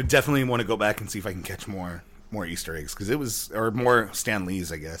 I definitely want to go back and see if I can catch more Easter eggs, because it was, or more Stan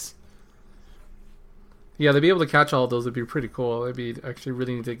Lee's, I guess. Yeah, to be able to catch all of those would be pretty cool. It'd be actually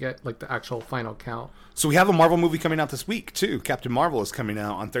really need to get like the actual final count. So we have a Marvel movie coming out this week too. Captain Marvel is coming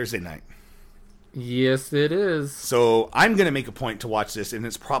out on Thursday night. Yes, it is. So I'm going to make a point to watch this, and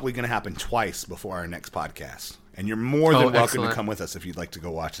it's probably going to happen twice before our next podcast. And you're more than welcome to come with us if you'd like to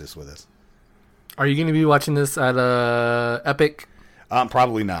go watch this with us. Are you going to be watching this at Epic?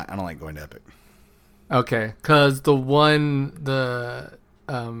 Probably not. I don't like going to Epic. Okay, because the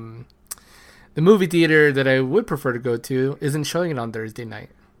movie theater that I would prefer to go to isn't showing it on Thursday night.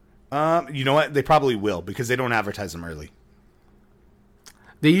 You know what? They probably will, because they don't advertise them early.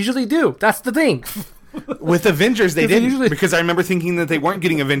 They usually do. That's the thing. With Avengers, they didn't, because I remember thinking that they weren't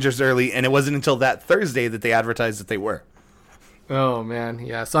getting Avengers early, and it wasn't until that Thursday that they advertised that they were. Oh, man.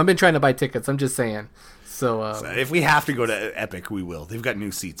 Yeah, so I've been trying to buy tickets. I'm just saying. So if we have to go to Epic, we will. They've got new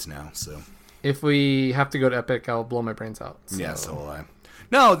seats now, so. If we have to go to Epic, I'll blow my brains out. So. Yeah, so will I.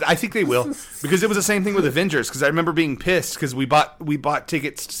 No, I think they will, because it was the same thing with Avengers, because I remember being pissed because we bought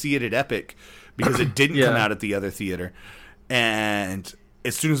tickets to see it at Epic because it didn't come out at the other theater. And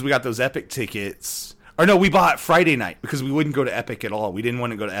as soon as we got those Epic tickets, or no, we bought Friday night because we wouldn't go to Epic at all. We didn't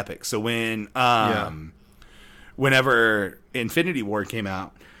want to go to Epic. So whenever Infinity War came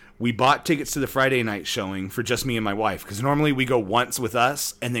out, we bought tickets to the Friday night showing for just me and my wife, because normally we go once with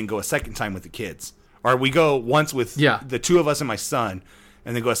us and then go a second time with the kids. Or we go once with the two of us and my son,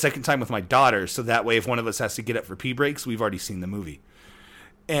 and then go a second time with my daughter, so that way if one of us has to get up for pee breaks, we've already seen the movie.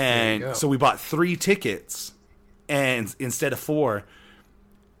 And so we bought 3 tickets and instead of 4,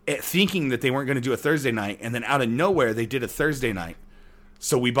 thinking that they weren't going to do a Thursday night, and then out of nowhere they did a Thursday night.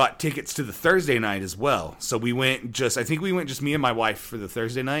 So we bought tickets to the Thursday night as well. So we went just me and my wife for the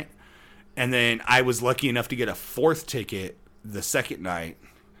Thursday night, and then I was lucky enough to get a 4th ticket the second night,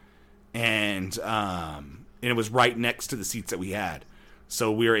 and it was right next to the seats that we had. So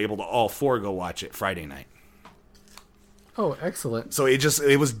we were able to all 4 go watch it Friday night. Oh, excellent. So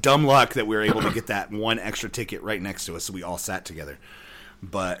it was dumb luck that we were able to get that one extra ticket right next to us, so we all sat together.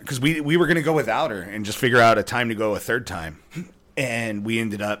 But because we were going to go without her and just figure out a time to go a third time. And we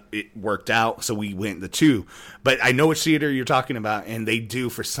ended up, it worked out, so we went the 2. But I know which theater you're talking about, and they do,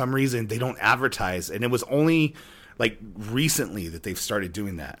 for some reason, they don't advertise. And it was only like recently that they've started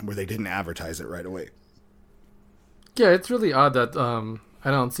doing that, where they didn't advertise it right away. Yeah, it's really odd that I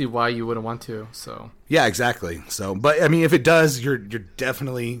don't see why you wouldn't want to. So yeah, exactly. So, but I mean, if it does, you're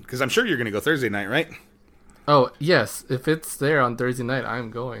definitely, because I'm sure you're going to go Thursday night, right? Oh yes, if it's there on Thursday night,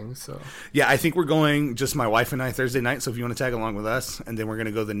 I'm going. So yeah, I think we're going just my wife and I Thursday night. So if you want to tag along with us, and then we're going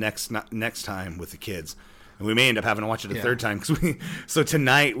to go the next time with the kids, and we may end up having to watch it a third time because So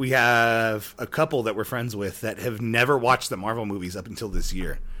tonight we have a couple that we're friends with that have never watched the Marvel movies up until this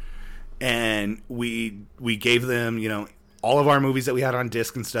year. And we gave them, all of our movies that we had on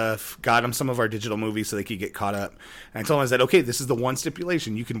disc and stuff, got them some of our digital movies so they could get caught up. And I told them, I said, okay, this is the one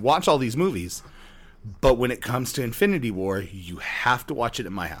stipulation. You can watch all these movies, But when it comes to Infinity War, you have to watch it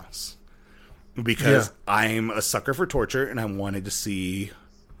at my house. Because I'm a sucker for torture, and I wanted to see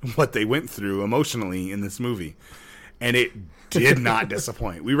what they went through emotionally in this movie. And it did not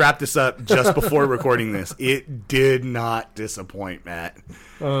disappoint. We wrapped this up just before recording this. It did not disappoint, Matt.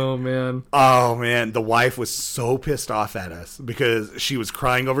 Oh, man. Oh, man. The wife was so pissed off at us because she was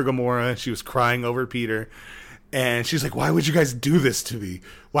crying over Gamora. She was crying over Peter. And she's like, why would you guys do this to me?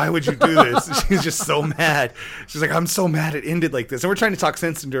 Why would you do this? She's just so mad. She's like, I'm so mad it ended like this. And we're trying to talk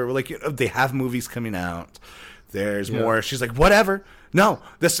sense into her. We're like, they have movies coming out. There's more. She's like, whatever. No,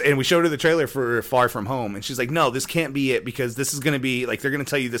 this, and we showed her the trailer for Far From Home, and she's like, no, this can't be it because this is going to be like they're going to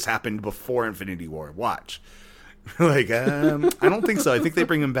tell you this happened before Infinity War. Watch. Like, I don't think so. I think they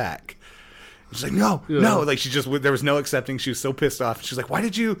bring him back. She's like, no. Like there was no accepting. She was so pissed off. She's like, why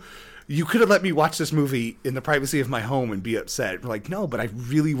did you could have let me watch this movie in the privacy of my home and be upset. We're like, no, but I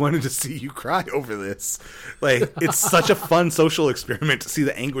really wanted to see you cry over this. Like, it's such a fun social experiment to see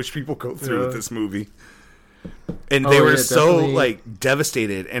the anguish people go through with this movie. And they were so definitely, like,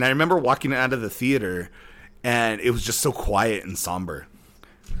 devastated. And I remember walking out of the theater, and it was just so quiet and somber.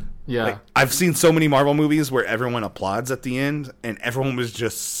 Yeah. Like, I've seen so many Marvel movies where everyone applauds at the end, and everyone was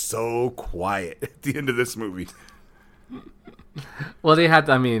just so quiet at the end of this movie. Well, they had,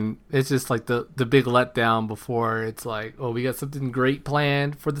 I mean, it's just like the big letdown before it's like, oh, we got something great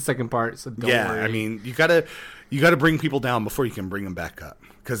planned for the second part, so don't worry. I mean, you gotta bring people down before you can bring them back up.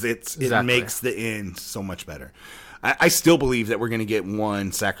 Because it makes the end so much better. I still believe that we're going to get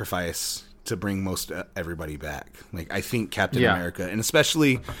one sacrifice to bring most everybody back. Like, I think Captain America, and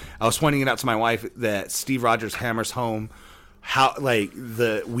especially, I was pointing it out to my wife that Steve Rogers hammers home how, like,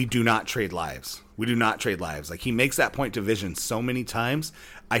 we do not trade lives. We do not trade lives. Like, he makes that point to Vision so many times.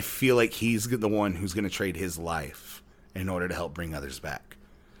 I feel like he's the one who's going to trade his life in order to help bring others back.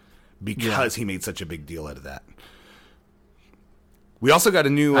 Because he made such a big deal out of that. We also got a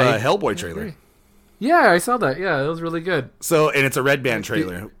new Hellboy trailer. Yeah, I saw that. Yeah, it was really good. So, and it's a Red Band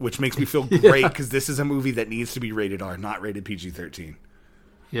trailer, which makes me feel great because this is a movie that needs to be rated R, not rated PG-13.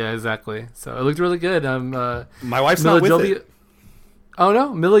 Yeah, exactly. So it looked really good. My wife's not with it. Oh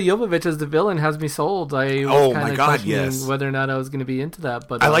no, Mila Jovovich as the villain has me sold. I was my God, yes. Whether or not I was going to be into that,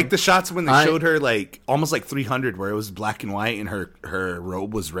 but I like the shots when they showed her like almost like 300, where it was black and white and her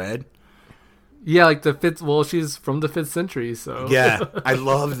robe was red. Yeah, like the fifth. Well, she's from the 5th century, so yeah, I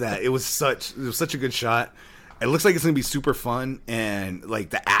love that. It was such a good shot. It looks like it's gonna be super fun, and like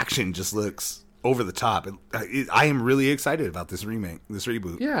the action just looks over the top. I am really excited about this remake, this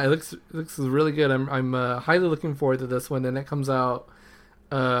reboot. Yeah, it looks really good. I'm highly looking forward to this one, and it comes out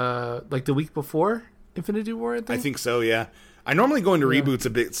like the week before Infinity War. I think so. Yeah, I normally go into reboots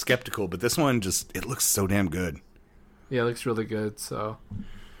a bit skeptical, but this one it looks so damn good. Yeah, it looks really good. So.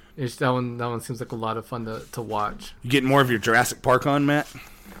 That one seems like a lot of fun to watch. You getting more of your Jurassic Park on, Matt?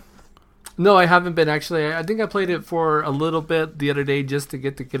 No, I haven't been actually. I think I played it for a little bit the other day just to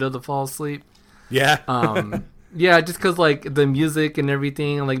get the kiddo to fall asleep. Yeah. Yeah, just because like the music and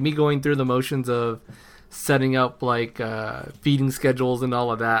everything, and like me going through the motions of setting up like feeding schedules and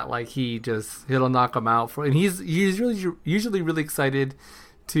all of that. Like he'll knock him out and he's usually really excited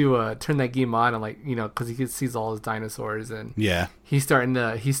to turn that game on and, like, you know, because he sees all his dinosaurs, and he's starting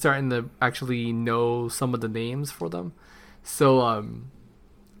to actually know some of the names for them. So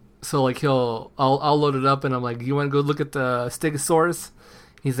like I'll load it up and I'm like, you want to go look at the Stegosaurus?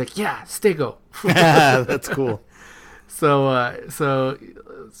 He's like, yeah, Stego. That's cool. So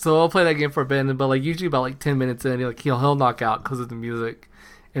I'll play that game for a bit, but like usually about like 10 minutes in, like he'll knock out because of the music,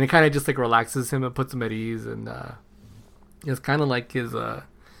 and it kind of just like relaxes him and puts him at ease, and it's kind of like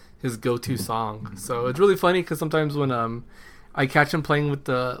his go-to song. So it's really funny because sometimes when I catch him playing with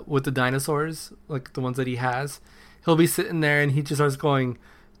the dinosaurs, like the ones that he has, he'll be sitting there and he just starts going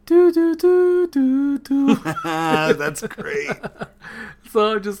do do do do do. That's great.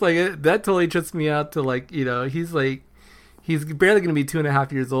 So just like that totally trips me out to, like, you know, he's barely gonna be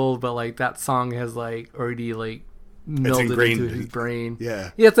 2.5 years old, but like that song has like already like melded into his brain.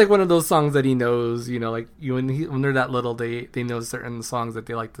 Yeah, it's like one of those songs that he knows, you know, like when they're that little, they know certain songs that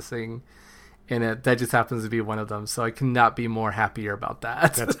they like to sing, and that just happens to be one of them. So I cannot be more happier about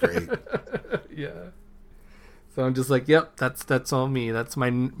that. That's great. Yeah. So I'm just like, yep, that's all me. That's my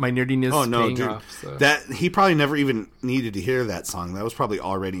nerdiness. Oh no, paying dude! Off, so. That he probably never even needed to hear that song. That was probably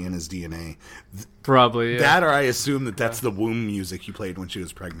already in his DNA. Probably, yeah. That, or I assume that's the womb music he played when she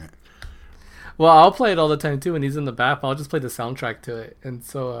was pregnant. Well, I'll play it all the time too. When he's in the bath, I'll just play the soundtrack to it, and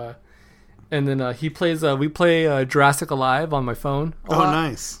so And then he plays. We play Jurassic Alive on my phone. Oh,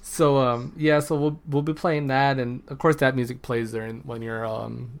 nice. So so we'll be playing that, and of course that music plays there when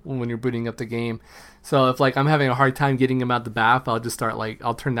you're booting up the game. So if like I'm having a hard time getting him out the bath, I'll just start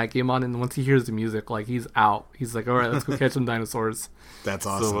I'll turn that game on, and once he hears the music, he's out. He's like, all right, let's go catch some dinosaurs. That's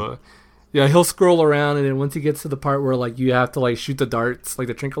awesome. So, yeah, he'll scroll around, and then once he gets to the part where you have to shoot the darts,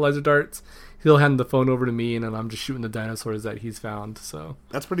 the tranquilizer darts, he'll hand the phone over to me, and then I'm just shooting the dinosaurs that he's found. So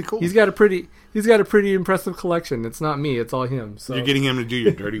that's pretty cool. He's got a pretty impressive collection. It's not me, it's all him. So you're getting him to do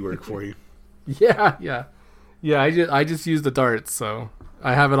your dirty work for you. Yeah. I just use the darts, so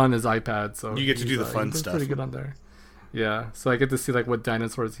I have it on his iPad. So you get to do the fun stuff. Pretty good on there. Yeah, so I get to see what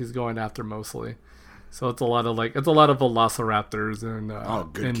dinosaurs he's going after mostly. So it's a lot of velociraptors and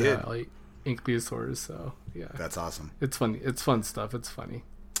kid. Ichthyosaurs. So yeah, that's awesome. It's funny. It's fun stuff. It's funny.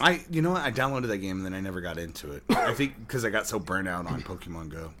 You know what? I downloaded that game and then I never got into it. I think because I got so burnt out on Pokemon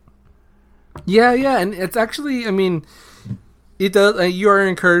Go. Yeah, and it's actually, it does. You are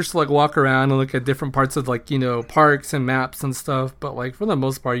encouraged to walk around and look at different parts of parks and maps and stuff. But for the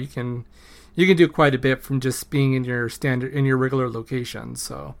most part, you can do quite a bit from just being in your regular location.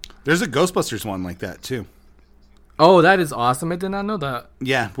 So there's a Ghostbusters one like that too. Oh, that is awesome! I did not know that.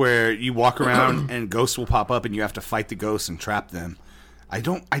 Yeah, where you walk around and ghosts will pop up and you have to fight the ghosts and trap them. I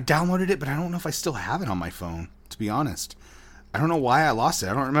downloaded it, but I don't know if I still have it on my phone, to be honest. I don't know why I lost it.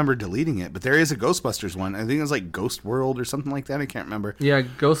 I don't remember deleting it, but there is a Ghostbusters one. I think it was Ghost World or something like that. I can't remember. Yeah,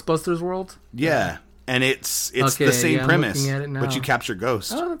 Ghostbusters World? Yeah. And it's okay, the same premise, but you capture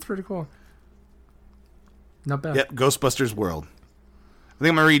ghosts. Oh, that's pretty cool. Not bad. Yep, Ghostbusters World. I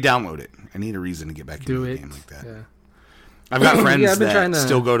think I'm going to re-download it. I need a reason to get back into a game like that. Yeah. I've got friends that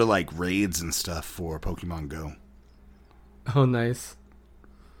still go to raids and stuff for Pokemon Go. Oh, nice.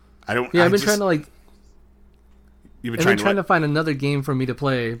 I've been trying to find another game for me to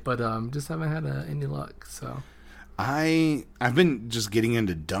play, but just haven't had any luck. So I've been just getting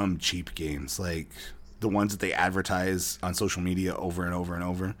into dumb, cheap games, like the ones that they advertise on social media over and over and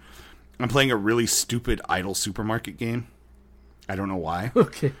over. I'm playing a really stupid idle supermarket game. I don't know why.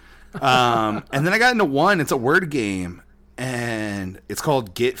 Okay. And then I got into one. It's a word game, and it's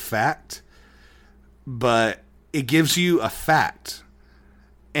called Get Fact, but it gives you a fact.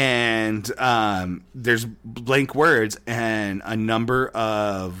 And there's blank words and a number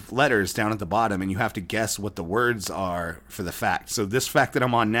of letters down at the bottom, and you have to guess what the words are for the fact. So this fact that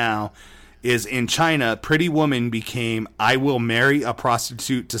I'm on now is, in China, pretty woman became "I will marry a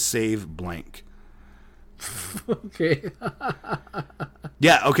prostitute to save blank." Okay.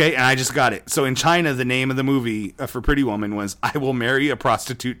 Yeah, okay, and I just got it. So in China, the name of the movie for Pretty Woman was "I will marry a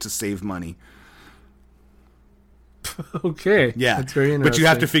prostitute to save money." Okay. Yeah. That's very interesting. But you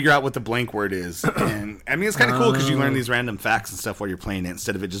have to figure out what the blank word is. And it's kind of cool because you learn these random facts and stuff while you're playing it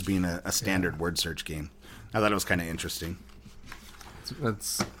instead of it just being a standard word search game. I thought it was kind of interesting.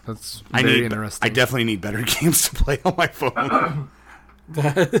 That's very interesting. I definitely need better games to play on my phone.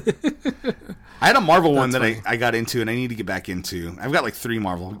 I had a Marvel one that I got into and I need to get back into. I've got 3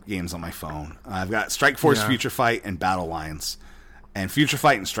 Marvel games on my phone. I've got Strike Force, Future Fight, and Battle Lines. And Future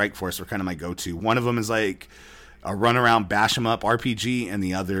Fight and Strike Force were kind of my go-to. One of them is a run around bash 'em up RPG, and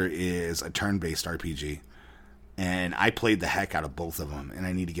the other is a turn-based RPG. And I played the heck out of both of them, and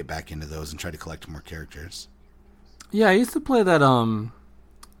I need to get back into those and try to collect more characters. Yeah, I used to play that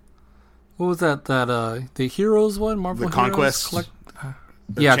what was that the Heroes one, Marvel the Conquest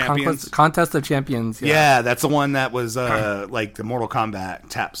Contest of Champions. Yeah, that's the one that was like the Mortal Kombat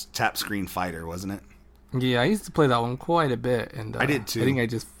tap screen fighter, wasn't it? Yeah, I used to play that one quite a bit, and I did too. I think I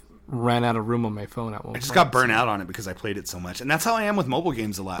just ran out of room on my phone at one point. I just got burnt out on it because I played it so much. And that's how I am with mobile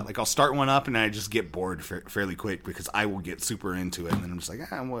games a lot. I'll start one up and I just get bored fairly quick because I will get super into it. And then I'm just like,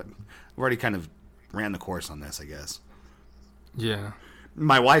 what? I've already kind of ran the course on this, I guess. Yeah.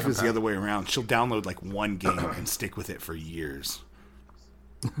 My wife is the other way around. She'll download one game and stick with it for years.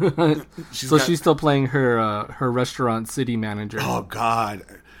 She's still playing her Restaurant City Manager. Oh, God.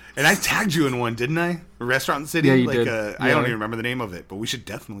 And I tagged you in one, didn't I? Restaurant City? Yeah, you did. I don't even remember the name of it, but we should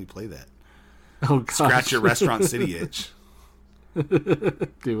definitely play that. Oh, gosh. Scratch your Restaurant City itch.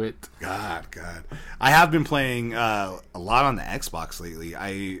 Do it. God. I have been playing a lot on the Xbox lately.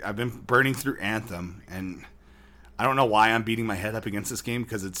 I've been burning through Anthem, and I don't know why I'm beating my head up against this game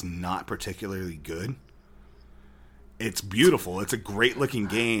because it's not particularly good. It's beautiful. It's a great-looking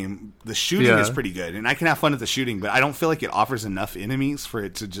game. The shooting is pretty good, and I can have fun at the shooting, but I don't feel like it offers enough enemies for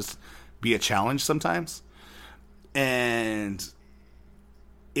it to just be a challenge sometimes. And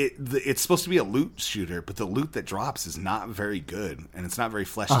it's supposed to be a loot shooter, but the loot that drops is not very good, and it's not very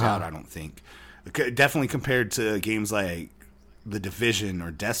fleshed out, I don't think. Definitely compared to games like The Division or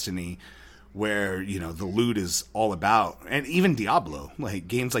Destiny, where, you know, the loot is all about, and even Diablo, like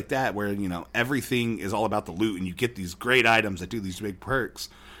games like that where, you know, everything is all about the loot and you get these great items that do these big perks,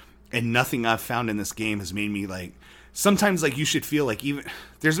 and nothing I've found in this game has made me like, sometimes like you should feel like, even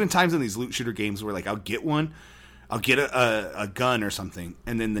there's been times in these loot shooter games where like I'll get a gun or something,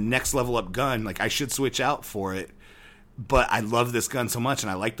 and then the next level up gun, like I should switch out for it, but I love this gun so much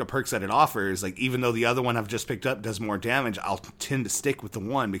and I like the perks that it offers, like even though the other one I've just picked up does more damage, I'll tend to stick with the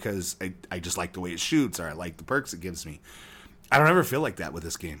one because I just like the way it shoots, or I like the perks it gives me. I don't ever feel like that with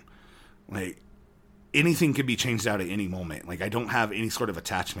this game. Like anything could be changed out at any moment. Like I don't have any sort of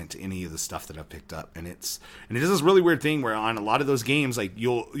attachment to any of the stuff that I've picked up, and it is this really weird thing where on a lot of those games, like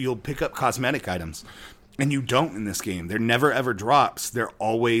you'll pick up cosmetic items, and you don't in this game. They're never ever drops. They're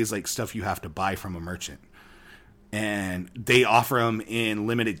always like stuff you have to buy from a merchant. And they offer them in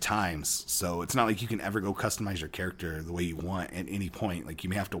limited times. So it's not like you can ever go customize your character the way you want at any point. Like you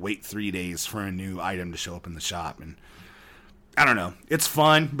may have to wait 3 days for a new item to show up in the shop. And I don't know. It's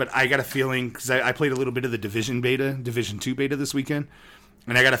fun, but I got a feeling, because I played a little bit of the Division 2 beta this weekend.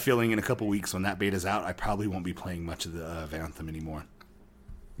 And I got a feeling in a couple weeks when that beta's out, I probably won't be playing much of the Anthem anymore.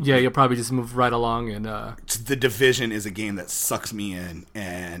 Yeah, you'll probably just move right along. And The Division is a game that sucks me in,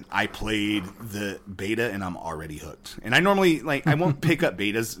 and I played the beta and I'm already hooked. And I normally, like, I won't pick up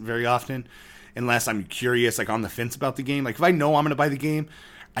betas very often unless I'm curious, like on the fence about the game. Like if I know I'm going to buy the game,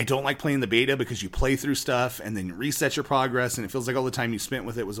 I don't like playing the beta because you play through stuff and then you reset your progress and it feels like all the time you spent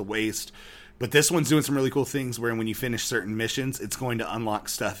with it was a waste. But this one's doing some really cool things where when you finish certain missions, it's going to unlock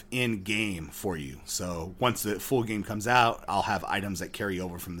stuff in-game for you. So once the full game comes out, I'll have items that carry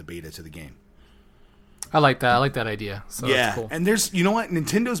over from the beta to the game. I like that. I like that idea. So yeah, that's cool. And there's, you know what?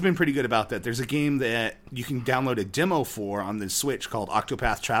 Nintendo's been pretty good about that. There's a game that you can download a demo for on the Switch called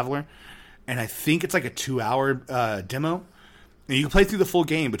Octopath Traveler. And I think it's like a 2-hour demo. And you can play through the full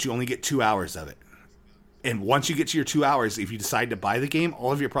game, but you only get 2 hours of it. And once you get to your 2 hours, if you decide to buy the game,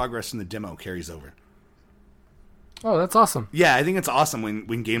 all of your progress in the demo carries over. Oh, that's awesome. Yeah, I think it's awesome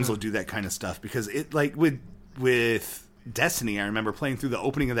when games will do that kind of stuff, because it, like with Destiny, I remember playing through the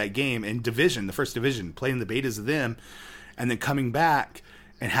opening of that game, and Division, the first Division, playing the betas of them, and then coming back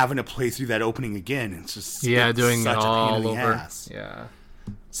and having to play through that opening again. It's just doing such it all a pain in the over. ass. Yeah.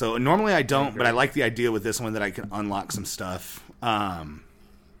 So normally I don't, but I like the idea with this one that I can unlock some stuff.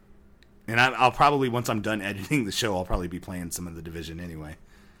 And I'll probably, once I'm done editing the show, I'll probably be playing some of the Division anyway.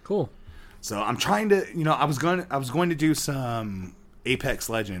 Cool. So I'm trying to, I was going to do some Apex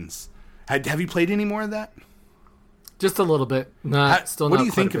Legends. Have you played any more of that? Just a little bit. What do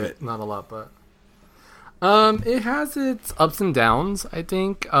you think of it? Not a lot, but it has its ups and downs. I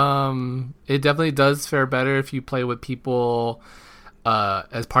think it definitely does fare better if you play with people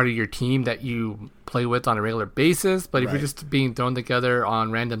as part of your team that you play with on a regular basis. But if you're just being thrown together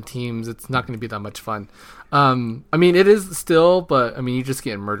on random teams, it's not going to be that much fun. I mean, it is still, but I mean, you're just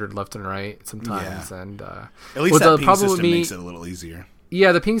getting murdered left and right sometimes. Yeah. And at least that ping system makes it a little easier.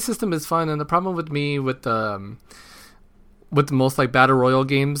 Yeah, the ping system is fun, and the problem with me with most like battle royale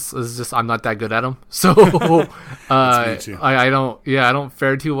games is just I'm not that good at them. So I don't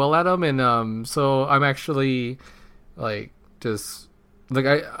fare too well at them, and so I'm actually like just. Like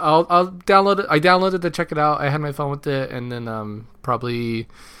I'll download it. I downloaded to check it out. I had my fun with it, and then probably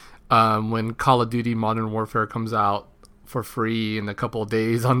when Call of Duty Modern Warfare comes out for free in a couple of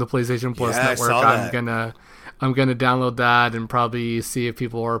days on the PlayStation Plus network, I'm gonna download that and probably see if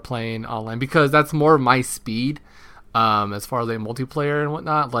people are playing online, because that's more my speed as far as like multiplayer and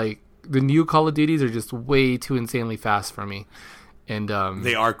whatnot. Like the new Call of Duties are just way too insanely fast for me, and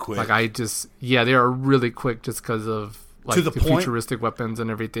they are quick. Like they are really quick just because of. Like to the point, futuristic weapons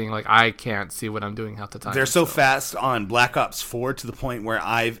and everything, like I can't see what I'm doing half the time. They're so fast on Black Ops 4 to the point where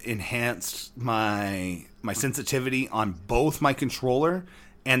I've enhanced my sensitivity on both my controller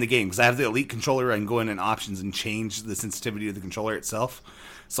and the game, because I have the Elite controller. I can go in options and change the sensitivity of the controller itself.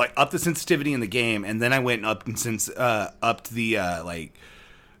 So I upped the sensitivity in the game, and then I went up and upped the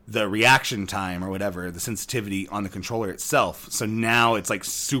the reaction time or whatever, the sensitivity on the controller itself. So now it's like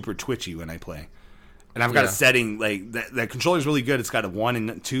super twitchy when I play. And I've got a setting, like, the controller's really good. It's got a 1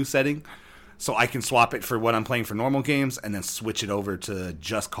 and 2 setting. So I can swap it for what I'm playing for normal games and then switch it over to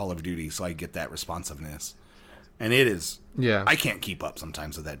just Call of Duty so I get that responsiveness. And it is... Yeah. I can't keep up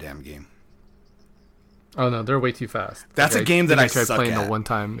sometimes with that damn game. Oh, no, they're way too fast. That's a game that I tried playing at. the one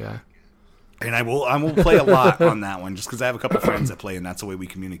time, yeah. And I will play a lot on that one just because I have a couple friends that play, and that's the way we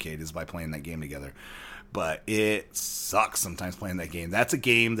communicate is by playing that game together. But it sucks sometimes playing that game. That's a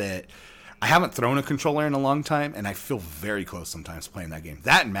game that... I haven't thrown a controller in a long time, and I feel very close sometimes playing that game.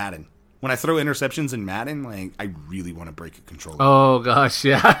 That and Madden. When I throw interceptions in Madden, like I really want to break a controller. Oh gosh,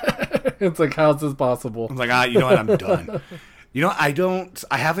 yeah. It's like, how's this possible? I was like, you know what? I'm done.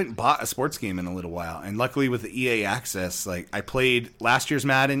 I haven't bought a sports game in a little while. And luckily with the EA access, like I played last year's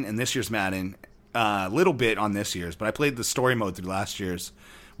Madden and this year's Madden a little bit on this year's, but I played the story mode through last year's,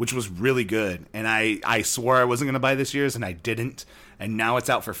 which was really good. And I swore I wasn't going to buy this year's, and I didn't. And now it's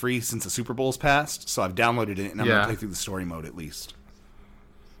out for free since the Super Bowl's passed. So I've downloaded it, and I'm going to play through the story mode at least.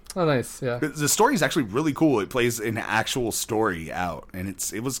 Oh, nice, yeah. The story is actually really cool. It plays an actual story out, and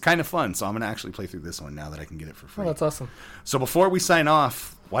it was kind of fun. So I'm going to actually play through this one now that I can get it for free. Oh, that's awesome. So before we sign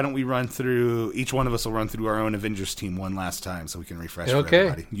off, why don't we each one of us will run through our own Avengers team one last time so we can refresh for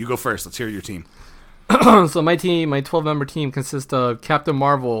everybody. You go first. Let's hear your team. So my 12-member team consists of Captain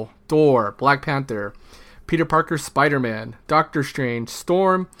Marvel, Thor, Black Panther, Peter Parker, Spider-Man, Doctor Strange,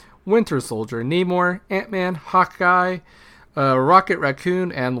 Storm, Winter Soldier, Namor, Ant-Man, Hawkeye, Rocket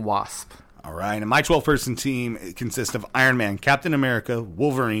Raccoon, and Wasp. All right, and my 12-person team consists of Iron Man, Captain America,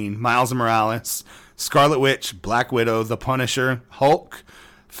 Wolverine, Miles Morales, Scarlet Witch, Black Widow, The Punisher, Hulk,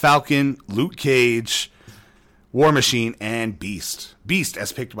 Falcon, Luke Cage, War Machine, and Beast. Beast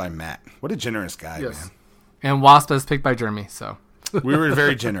as picked by Matt. What a generous guy, man. And Wasp as picked by Jeremy, so. We were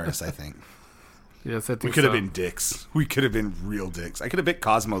very generous, I think. Yes, I think we could have been dicks. We could have been real dicks. I could have picked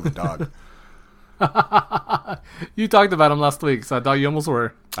Cosmo the dog. You talked about him last week, so I thought you almost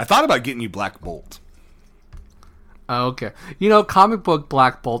were. I thought about getting you Black Bolt. Oh, okay. Comic book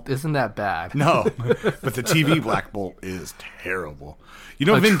Black Bolt isn't that bad. No, but the TV Black Bolt is terrible.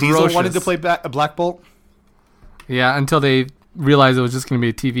 Vin Diesel wanted to play Black Bolt? Yeah, until they realized it was just going to be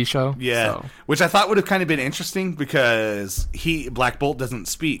a TV show. Yeah, so. Which I thought would have kind of been interesting because Black Bolt doesn't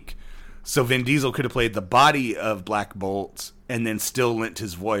speak. So Vin Diesel could have played the body of Black Bolt and then still lent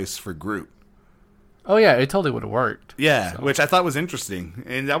his voice for Groot. Oh, yeah, it totally would have worked. Yeah, so. Which I thought was interesting.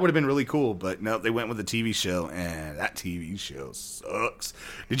 And that would have been really cool. But no, they went with the TV show, and that TV show sucks.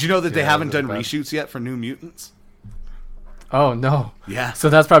 Did you know that they haven't done reshoots yet for New Mutants? Oh, no. Yeah. So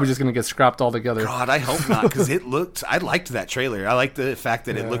that's probably just going to get scrapped altogether. God, I hope not, because I liked that trailer. I liked the fact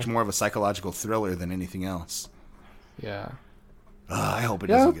that it looked more of a psychological thriller than anything else. Yeah. I hope it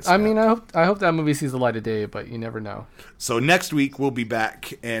doesn't get scrapped. I mean, I hope that movie sees the light of day, but you never know. So next week we'll be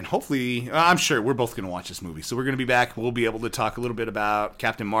back, and hopefully, I'm sure we're both going to watch this movie. So we're going to be back. We'll be able to talk a little bit about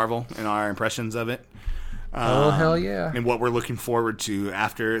Captain Marvel and our impressions of it. Oh, hell yeah. And what we're looking forward to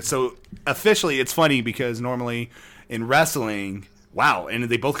after. So officially, it's funny because normally in wrestling, and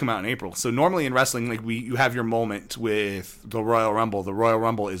they both come out in April. So normally in wrestling, like you have your moment with the Royal Rumble. The Royal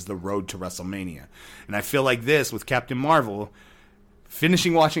Rumble is the road to WrestleMania. And I feel like this with Captain Marvel,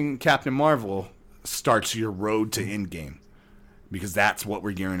 finishing watching Captain Marvel starts your road to Endgame, because that's what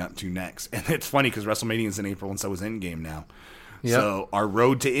we're gearing up to next. And it's funny because WrestleMania is in April, and so is Endgame now. Yep. So our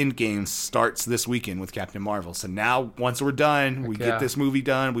road to Endgame starts this weekend with Captain Marvel. So now, once we're done, we get this movie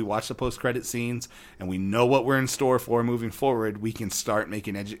done, we watch the post-credit scenes, and we know what we're in store for moving forward, we can start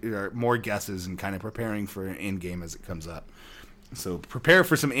making more guesses and kind of preparing for Endgame as it comes up. So prepare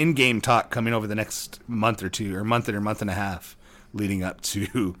for some Endgame talk coming over the next month or two, or month and a half, leading up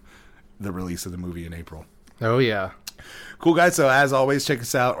to the release of the movie in April. Oh, yeah. Cool, guys. So, as always, check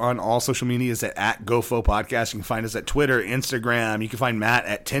us out on all social medias at GoFo Podcast. You can find us at Twitter, Instagram. You can find Matt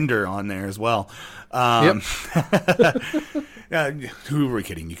at Tinder on there as well. Yep. Who are we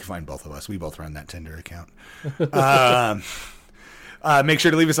kidding? You can find both of us. We both run that Tinder account. Make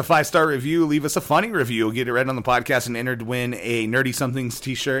sure to leave us a 5-star review. Leave us a funny review. We'll get it read on the podcast and entered to win a Nerdy Somethings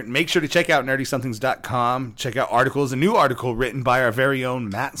t-shirt. Make sure to check out nerdysomethings.com. Check out articles. A new article written by our very own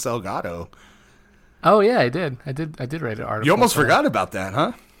Matt Salgado. Oh, yeah, I did write an article. You almost forgot about that,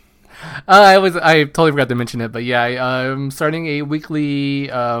 huh? I totally forgot to mention it, but yeah, I'm starting a weekly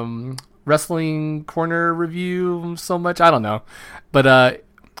wrestling corner review. So much, I don't know, but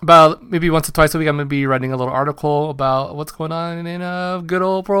about maybe once or twice a week, I'm going to be writing a little article about what's going on in good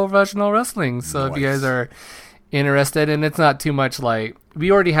old professional wrestling. So if you guys are interested, and it's not too much, like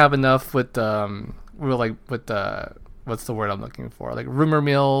we already have enough with what's the word I'm looking for? Like rumor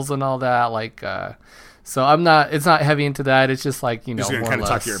mills and all that. Like, so it's not heavy into that. It's just like, just going to kind of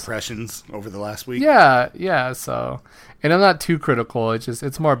talk your impressions over the last week. Yeah. So, and I'm not too critical.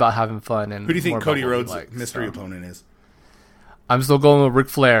 It's more about having fun. And who do you think Cody Rhodes' mystery opponent is? I'm still going with Ric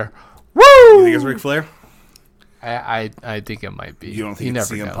Flair. Woo! You think it's Ric Flair? I think it might be. You don't think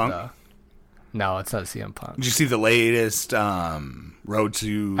it's CM Punk? Though. No, it's not CM Punk. Did you see the latest Road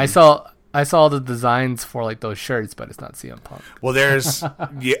to... I saw the designs for like those shirts, but it's not CM Punk. Well,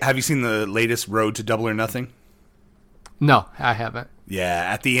 have you seen the latest Road to Double or Nothing? No, I haven't. Yeah,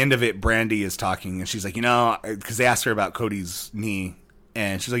 at the end of it, Brandy is talking, and she's like, because they asked her about Cody's knee,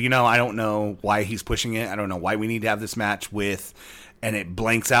 and she's like, I don't know why he's pushing it. I don't know why we need to have this match with and it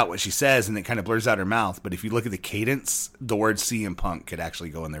blanks out what she says, and it kind of blurs out her mouth. But if you look at the cadence, the word CM Punk could actually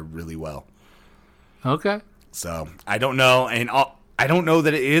go in there really well. Okay. So I don't know, and I don't know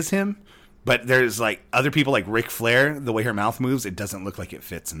that it is him, but there's like other people like Ric Flair. The way her mouth moves, it doesn't look like it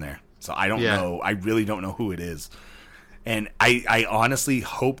fits in there. So I don't know. I really don't know who it is, and I honestly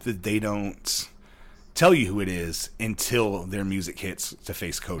hope that they don't tell you who it is until their music hits to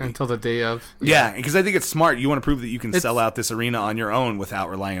face Cody. Until the day of. Yeah, because I think it's smart. You want to prove that you can sell out this arena on your own without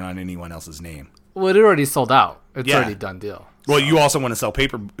relying on anyone else's name. Well, it already sold out. It's already a done deal. Well, you also want to sell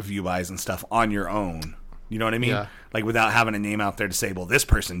pay-per-view buys and stuff on your own. You know what I mean? Yeah. Like without having a name out there to say, well, this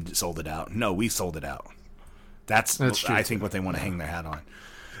person sold it out. No, we sold it out. That's true, I think, what they want to hang their hat on.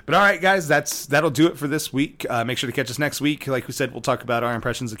 But all right, guys, that'll do it for this week. Make sure to catch us next week. Like we said, we'll talk about our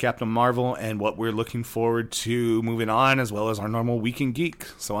impressions of Captain Marvel and what we're looking forward to moving on, as well as our normal Week in Geek.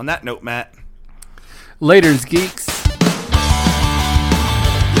 So on that note, Matt. Laters, geeks.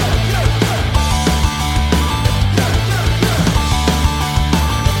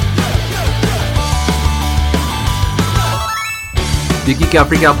 The Geek Out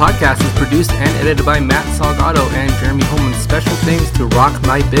Freak Out podcast is produced and edited by Matt Salgado and Jeremy Holman. Special thanks to Rock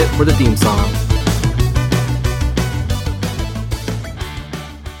My Bit for the theme song.